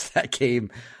they lost that game,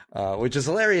 which is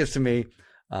hilarious to me.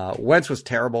 Wentz was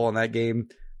terrible in that game,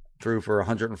 threw for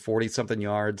 140 something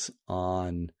yards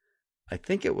on, I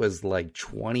think it was like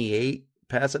 28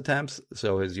 pass attempts.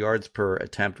 So his yards per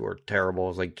attempt were terrible. It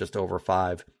was like just over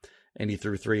 5, and he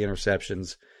threw 3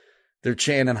 interceptions. They're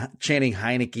chanting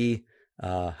Heineke,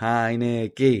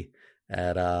 Heineke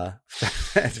at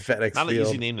FedEx Not Field. an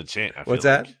easy name to chant. I feel What's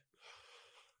that? like.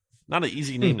 Not an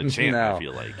easy name to chant. No. I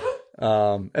feel like.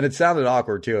 And it sounded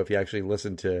awkward too if you actually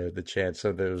listened to the chant.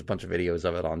 So there was a bunch of videos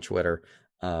of it on Twitter.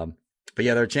 But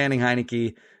yeah, they're chanting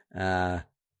Heineke.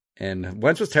 And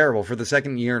Wentz was terrible for the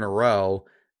second year in a row.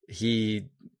 He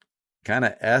kind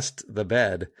of essed the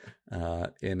bed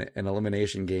in an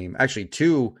elimination game. Actually,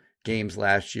 2 games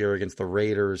last year against the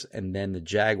Raiders and then the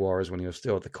Jaguars when he was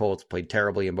still at the Colts. Played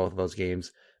terribly in both of those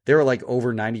games. They were like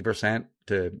over 90%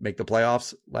 to make the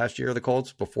playoffs last year, the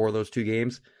Colts, before those 2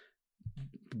 games.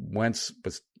 Wentz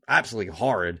was absolutely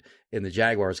horrid in the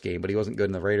Jaguars game, but he wasn't good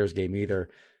in the Raiders game either.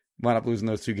 Wound up losing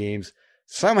those 2 games.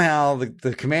 Somehow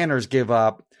the Commanders give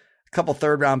up a couple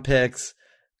third-round picks.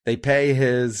 They pay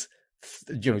his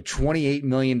 $28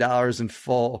 million in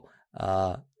full.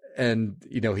 And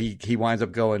he winds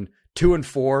up going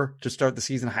 2-4 to start the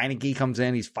season. Heineke comes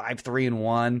in, he's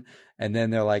 5-3-1, and then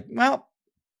they're like, "Well,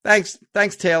 thanks,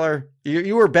 Taylor.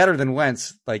 You were better than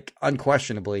Wentz, like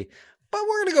unquestionably, but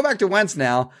we're gonna go back to Wentz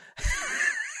now."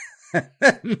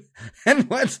 and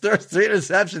Wentz throws 3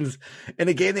 interceptions in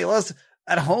a game they lost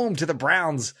at home to the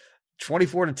Browns,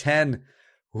 24-10.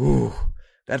 Ooh,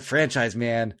 that franchise,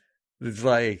 man. It's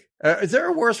like, is there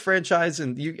a worse franchise?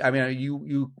 And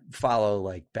you follow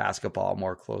like basketball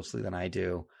more closely than I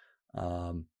do.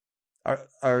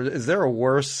 Is there a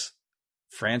worse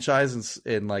franchise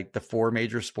in like the 4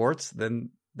 major sports than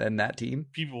that team?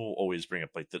 People always bring up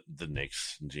like the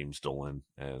Knicks and James Dolan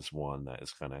as one that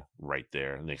is kind of right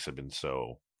there. The Knicks have been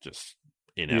so just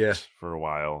inept for a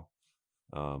while.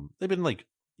 They've been like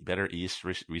better East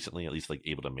recently, at least like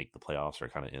able to make the playoffs or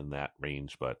kind of in that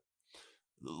range, but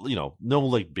no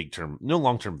like no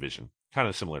long-term vision, kind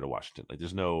of similar to Washington. Like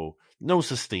there's no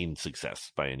sustained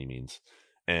success by any means.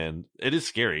 And it is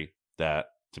scary to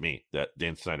me that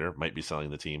Dan Snyder might be selling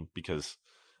the team because,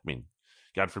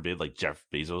 God forbid, like Jeff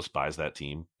Bezos buys that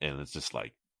team and it's just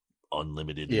like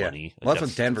unlimited money. Well, that's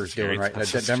what Denver's doing, right?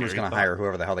 Denver's going to hire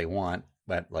whoever the hell they want,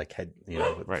 but like for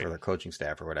their coaching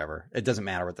staff or whatever. It doesn't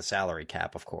matter with the salary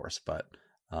cap, of course, but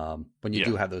when you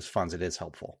do have those funds, it is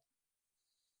helpful.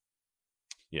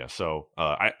 Yeah, so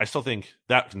I still think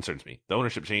that concerns me. The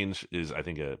ownership change is, I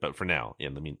think, but for now,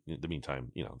 in the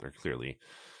meantime, they're clearly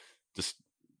just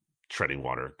treading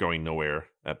water, going nowhere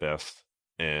at best.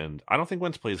 And I don't think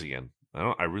Wentz plays again.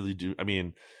 I really do.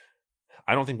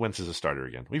 I don't think Wentz is a starter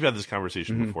again. We've had this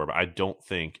conversation before, but I don't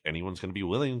think anyone's going to be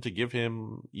willing to give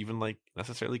him even like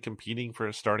necessarily competing for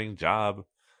a starting job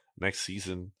next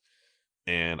season.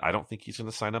 And I don't think he's going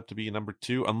to sign up to be a number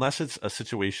 2 unless it's a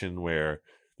situation where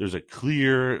there's a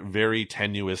clear, very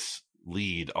tenuous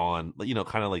lead on,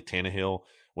 kind of like Tannehill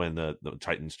when the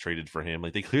Titans traded for him.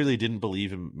 Like they clearly didn't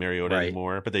believe in Mariota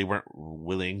anymore, but they weren't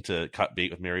willing to cut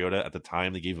bait with Mariota at the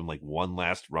time. They gave him like one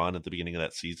last run at the beginning of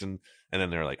that season. And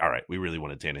then they're like, all right, we really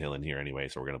wanted Tannehill in here anyway,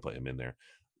 so we're going to put him in there.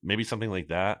 Maybe something like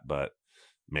that. But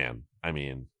man,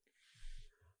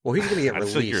 well, he's going to get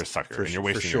released. Like you're a sucker and you're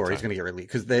wasting for sure. Your time. He's going to get released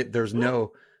because there's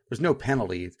no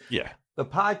penalties. Yeah. The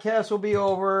podcast will be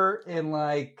over in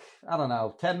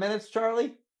 10 minutes,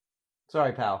 Charlie.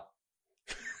 Sorry, pal.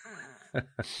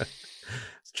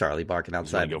 It's Charlie barking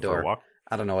outside the door. For a walk?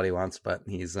 I don't know what he wants, but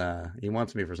he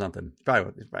wants me for something. He's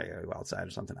probably going to go outside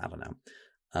or something. I don't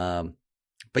know.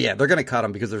 But yeah, they're going to cut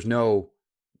him because there's no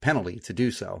penalty to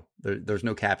do so. There's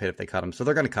no cap hit if they cut him. So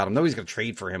they're going to cut him. Nobody's going to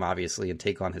trade for him, obviously, and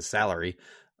take on his salary.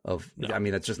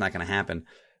 That's just not going to happen.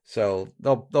 So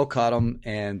they'll cut him,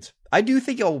 and I do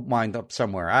think he'll wind up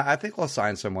somewhere. I think he'll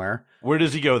sign somewhere. Where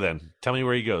does he go then? Tell me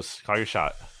where he goes. Call your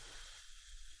shot.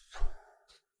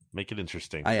 Make it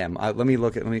interesting. I am. Let me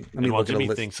look at. Let me while look Jimmy at a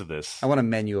list. thinks of this. I want a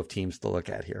menu of teams to look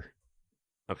at here.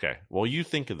 Okay. Well, you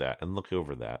think of that and look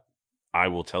over that. I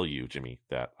will tell you, Jimmy,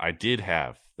 that I did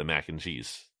have the mac and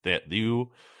cheese that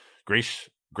you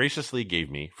graciously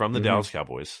gave me from the Dallas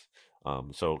Cowboys.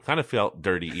 So kind of felt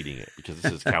dirty eating it because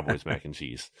this is Cowboys mac and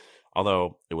cheese.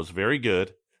 Although it was very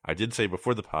good. I did say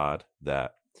before the pod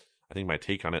that I think my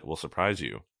take on it will surprise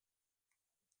you.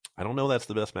 I don't know that's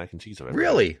the best mac and cheese I've ever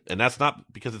Really? had. And that's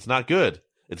not because it's not good.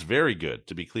 It's very good,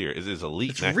 to be clear. It is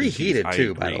elite It's mac reheated and cheese.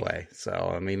 too, by the way.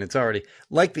 So it's already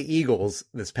like the Eagles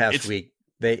this past week.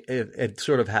 It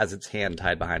sort of has its hand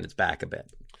tied behind its back a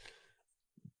bit.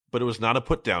 but it was not a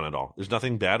put down at all. There's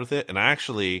nothing bad with it. And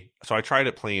so I tried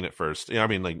it plain at first. I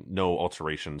mean, like no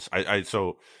alterations.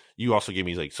 So you also gave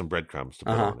me like some breadcrumbs to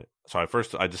put on it. So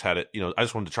I just had it, I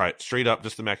just wanted to try it straight up,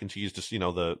 just the mac and cheese, just,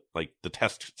 the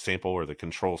test sample or the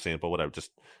control sample, whatever,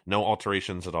 just no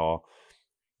alterations at all.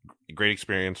 Great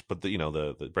experience. But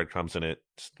the breadcrumbs in it,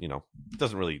 it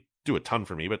doesn't really do a ton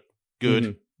for me, but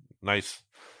good, nice.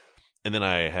 And then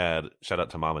I had shout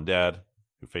out to mom and dad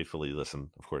who faithfully listen,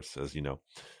 of course, as you know.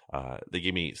 They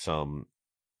gave me some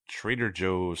Trader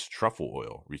Joe's truffle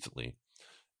oil recently,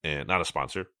 and not a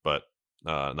sponsor, but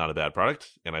not a bad product.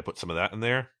 And I put some of that in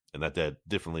there, and that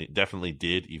definitely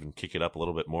did even kick it up a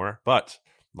little bit more. But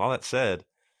all that said,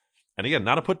 and again,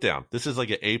 not a put down. This is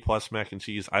like an A+ mac and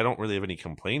cheese. I don't really have any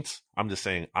complaints. I'm just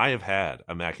saying I have had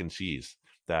a mac and cheese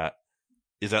that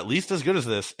is at least as good as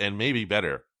this and maybe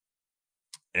better.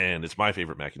 And it's my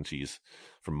favorite mac and cheese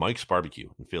from Mike's Barbecue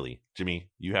in Philly. Jimmy,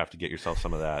 you have to get yourself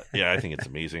some of that. Yeah, I think it's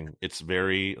amazing. It's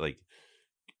very like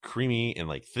creamy and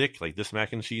like thick, like this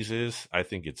mac and cheese is. I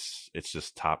think it's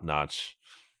just top notch.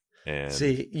 And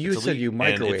see, you said you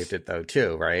microwaved it though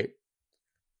too, right?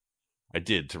 I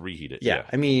did, to reheat it. Yeah,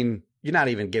 I mean, you're not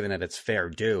even giving it its fair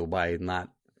due by not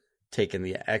taking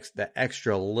the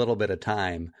extra little bit of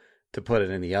time to put it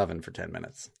in the oven for 10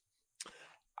 minutes.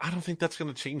 I don't think that's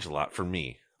going to change a lot for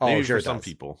me. Oh, maybe sure for some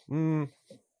people.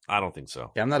 I don't think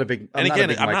so. Yeah, I'm not a big. I'm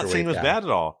not saying it was bad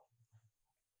at all.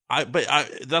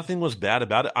 Nothing was bad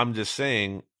about it. I'm just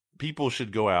saying people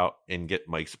should go out and get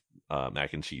Mike's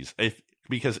mac and cheese.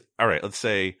 Because, all right, let's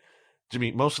say,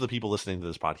 Jimmy, most of the people listening to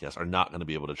this podcast are not going to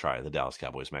be able to try the Dallas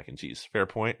Cowboys mac and cheese. Fair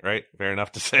point, right? Fair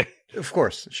enough to say. Of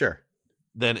course, sure.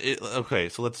 Then okay,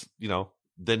 so let's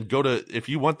then go to, if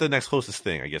you want the next closest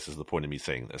thing, I guess is the point of me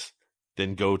saying this.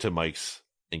 Then go to Mike's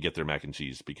and get their mac and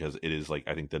cheese, because it is like,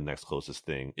 I think, the next closest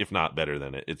thing, if not better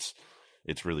than it.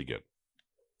 It's really good.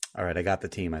 All right, I got the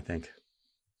team, I think.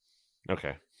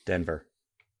 Okay. Denver.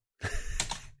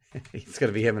 It's going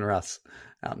to be him and Russ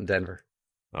out in Denver.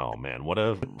 Oh man, what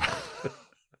a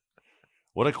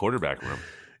quarterback room.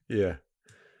 Yeah.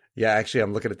 Yeah, actually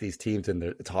I'm looking at these teams and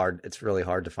it's hard. It's really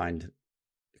hard to find,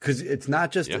 because it's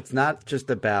not just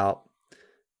about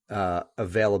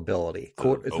availability.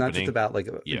 It's not just about like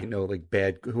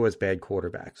who has bad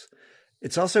quarterbacks.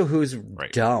 It's also who's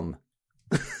dumb.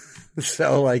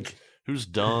 So like who's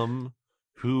dumb,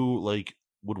 who like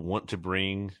would want to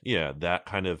bring that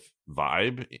kind of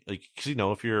vibe, like, cuz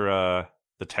if you're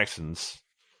the Texans,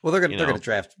 well, they're going to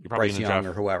draft Bryce Young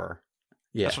or whoever.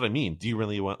 Yeah. That's what I mean. Do you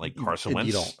really want like Carson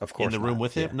Wentz in the room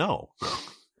with him? No.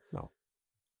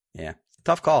 Yeah.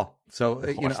 Tough call. So,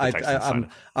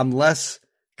 I'm less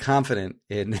confident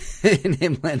in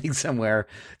him landing somewhere,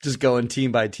 just going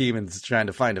team by team and trying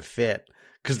to find a fit,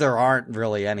 because there aren't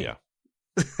really any. Yeah.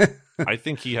 I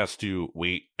think he has to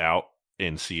wait out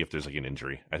and see if there's like an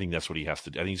injury. I think that's what he has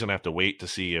to do. I think he's going to have to wait to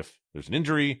see if there's an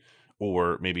injury,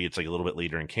 or maybe it's like a little bit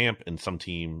later in camp and some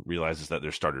team realizes that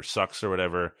their starter sucks or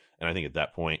whatever. And I think at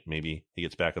that point, maybe he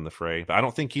gets back in the fray. But I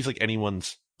don't think he's like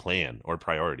anyone's plan or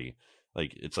priority.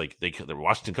 Like, it's like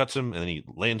Washington cuts him and then he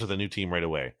lands with a new team right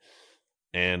away.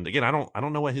 And again, I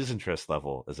don't know what his interest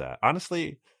level is at.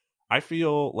 Honestly, I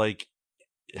feel like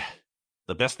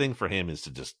the best thing for him is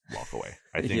to just walk away.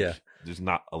 I think there's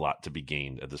not a lot to be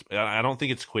gained at this. I don't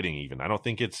think it's quitting even. I don't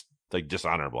think it's like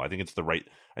dishonorable. I think it's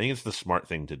the smart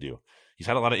thing to do. He's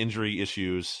had a lot of injury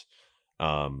issues.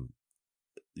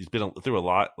 He's been through a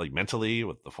lot, like mentally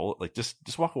with the full, like just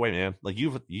walk away, man. Like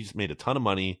he's made a ton of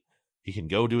money. He can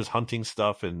go do his hunting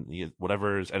stuff and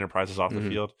whatever his enterprise is off the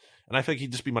field. And I feel like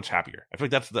he'd just be much happier. I feel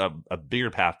like that's a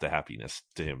bigger path to happiness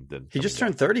to him than he just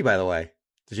turned 30, by the way.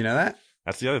 Did you know that?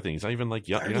 That's the other thing. He's not even like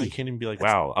young. You can't even be like,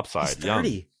 wow, upside. He's 30.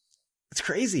 Young. It's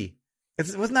crazy.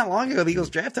 It wasn't that long ago the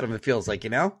Eagles drafted him, it feels like,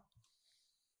 Yeah,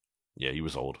 he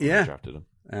was old when they drafted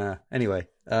him. Anyway,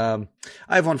 I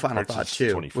have one final thought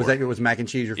too. 24. Was mac and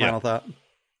cheese your final thought?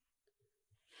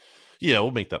 Yeah,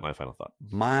 we'll make that my final thought.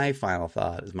 My final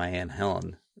thought is my Aunt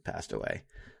Helen passed away.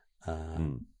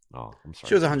 I'm sorry.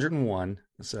 She was 101.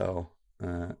 So.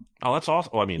 That's awesome.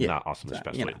 Well, I mean, not awesome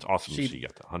especially. It's awesome she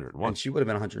got to 101. And she would have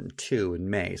been 102 in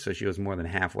May, so she was more than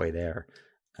halfway there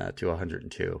to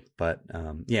 102. But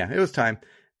it was time,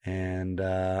 and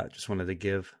just wanted to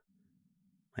give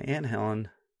my Aunt Helen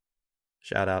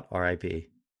shout out, R.I.P.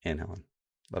 Aunt Helen.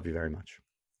 Love you very much.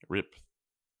 Rip,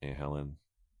 Aunt Helen.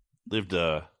 Lived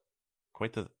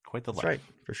quite the That's life. Right,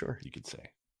 for sure. You could say.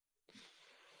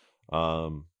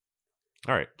 All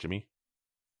right, Jimmy.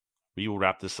 We will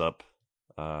wrap this up.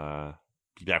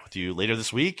 Be back with you later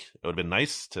this week. It would have been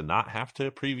nice to not have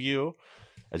to preview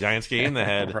a Giants game that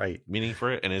had meaning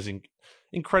for it and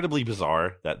incredibly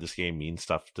bizarre that this game means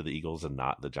stuff to the Eagles and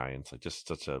not the Giants. Like, just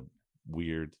such a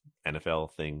weird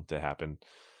NFL thing to happen.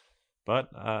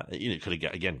 But could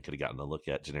have gotten a look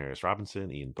at Janarius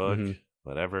Robinson, Ian Book,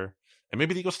 whatever, and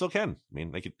maybe the Eagles still can. I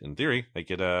mean, they could, in theory, they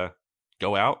could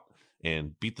go out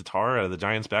and beat the tar out of the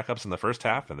Giants' backups in the first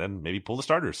half, and then maybe pull the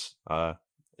starters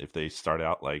if they start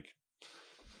out like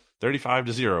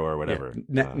 35-0 or whatever.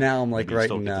 Yeah. Now I'm like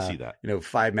writing, see that.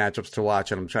 5 matchups to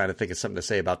watch, and I'm trying to think of something to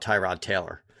say about Tyrod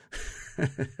Taylor. I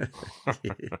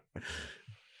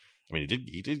mean,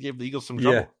 he did give the Eagles some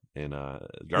trouble in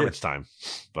garbage time,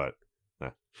 but.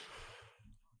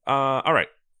 All right.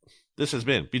 This has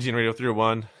been BGN Radio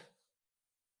 301,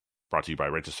 brought to you by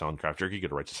Righteous Felon Craft Jerky. Go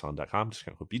to righteousfelon.com.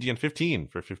 Discount code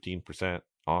BGN15 for 15%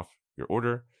 off your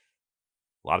order.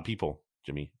 A lot of people,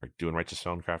 Jimmy, are doing Righteous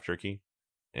Felon Craft Jerky,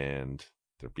 and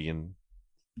they're being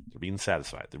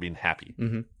satisfied. They're being happy.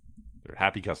 Mm-hmm. They're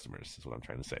happy customers, is what I'm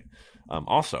trying to say.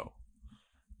 Also,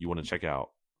 you want to check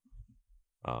out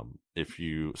so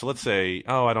let's say,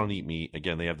 I don't eat meat.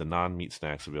 Again, they have the non-meat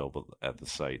snacks available at the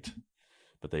site.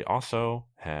 But they also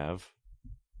have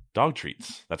dog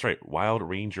treats. That's right. Wild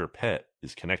Ranger Pet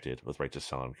is connected with Righteous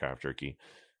Felon Craft Jerky.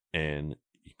 And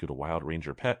you go to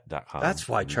wildrangerpet.com. That's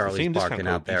why Charlie's barking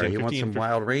out there. He wants some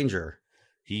Wild Ranger.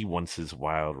 He wants his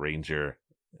Wild Ranger.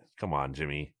 Come on,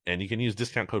 Jimmy. And you can use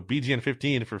discount code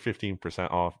BGN15 for 15%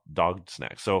 off dog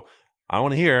snacks. So I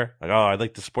want to hear, I'd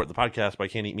like to support the podcast, but I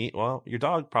can't eat meat. Well, your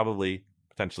dog probably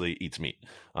potentially eats meat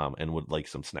and would like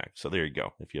some snacks. So there you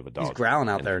go. If you have a dog. He's growling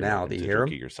out there now. Do you hear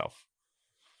him? Yourself.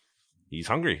 He's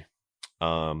hungry.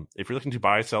 If you're looking to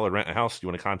buy, sell, or rent a house, you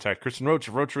want to contact Kristen Roach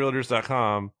of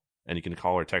RoachRealtors.com, and you can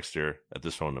call or text her at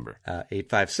this phone number.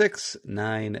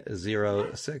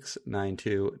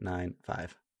 856-906-9295.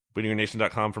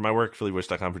 BleedingGreenNation.com for my work,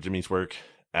 PhillyVoice.com for Jimmy's work,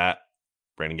 at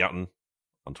Brandon Gouton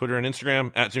on Twitter and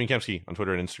Instagram, at Jimmy Kempsky on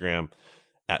Twitter and Instagram,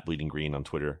 at Bleeding Green on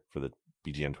Twitter for the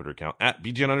BGN Twitter account, at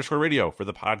BGN_radio for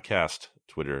the podcast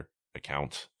Twitter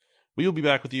account. We will be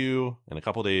back with you in a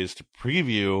couple days to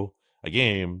preview a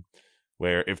game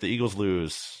where if the Eagles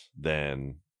lose,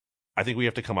 then I think we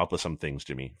have to come up with some things,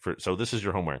 Jimmy. So this is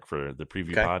your homework for the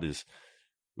preview pod is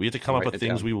we have to come up with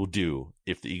things we will do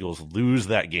if the Eagles lose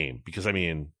that game. Because, I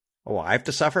mean... Oh, I have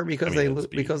to suffer because they lose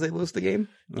the game?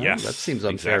 Well, yes. That seems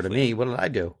unfair to me. What did I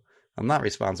do? I'm not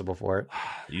responsible for it.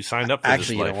 You signed up for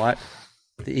Actually, this you know what?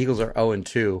 The Eagles are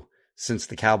 0-2 since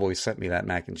the Cowboys sent me that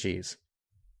mac and cheese.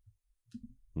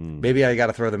 Maybe I got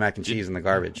to throw the mac and cheese in the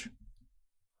garbage.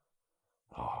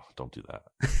 Oh, don't do that.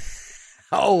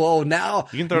 Now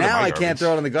I can't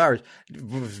throw it in the garbage.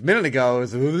 A minute ago, I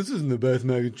was like, this isn't the best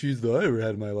mac and cheese that I ever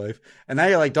had in my life. And now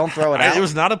you're like, don't throw it out. It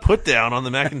was not a put down on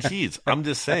the mac and cheese. I'm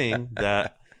just saying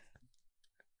that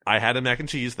I had a mac and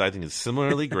cheese that I think is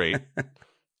similarly great.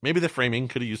 Maybe the framing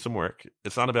could have used some work.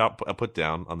 It's not about a put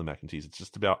down on the mac and cheese. It's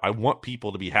just about I want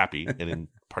people to be happy and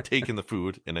partake in the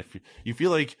food. And if you feel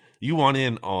like you want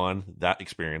in on that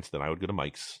experience, then I would go to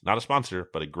Mike's. Not a sponsor,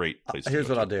 but a great place. Here's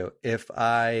what I'll do. If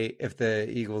the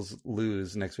Eagles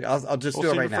lose next week, I'll just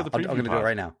do it right now. I'm going to do it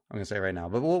right now. I'm going to say it right now.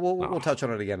 But we'll touch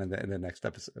on it again in the next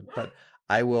episode. But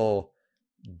I will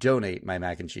donate my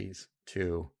mac and cheese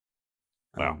to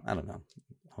I don't know,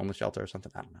 homeless shelter or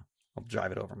something. I don't know. I'll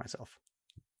drive it over myself.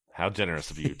 How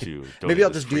generous of you to maybe I'll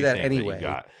just do that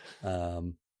anyway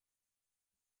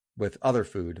with other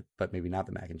food, but maybe not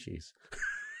the mac and cheese.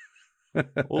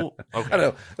 Well, okay. I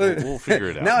don't know. We'll figure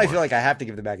it out. Now I feel like I have to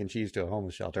give the mac and cheese to a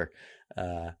homeless shelter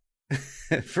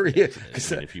for you,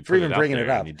 if you for even bringing it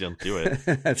up. And you don't do it.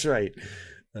 That's right.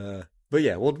 But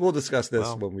yeah, we'll discuss this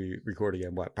when we record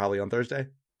again. Probably on Thursday?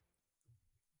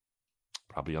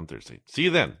 Probably on Thursday. See you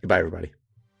then. Goodbye, everybody.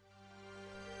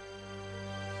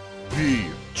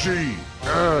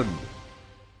 BGN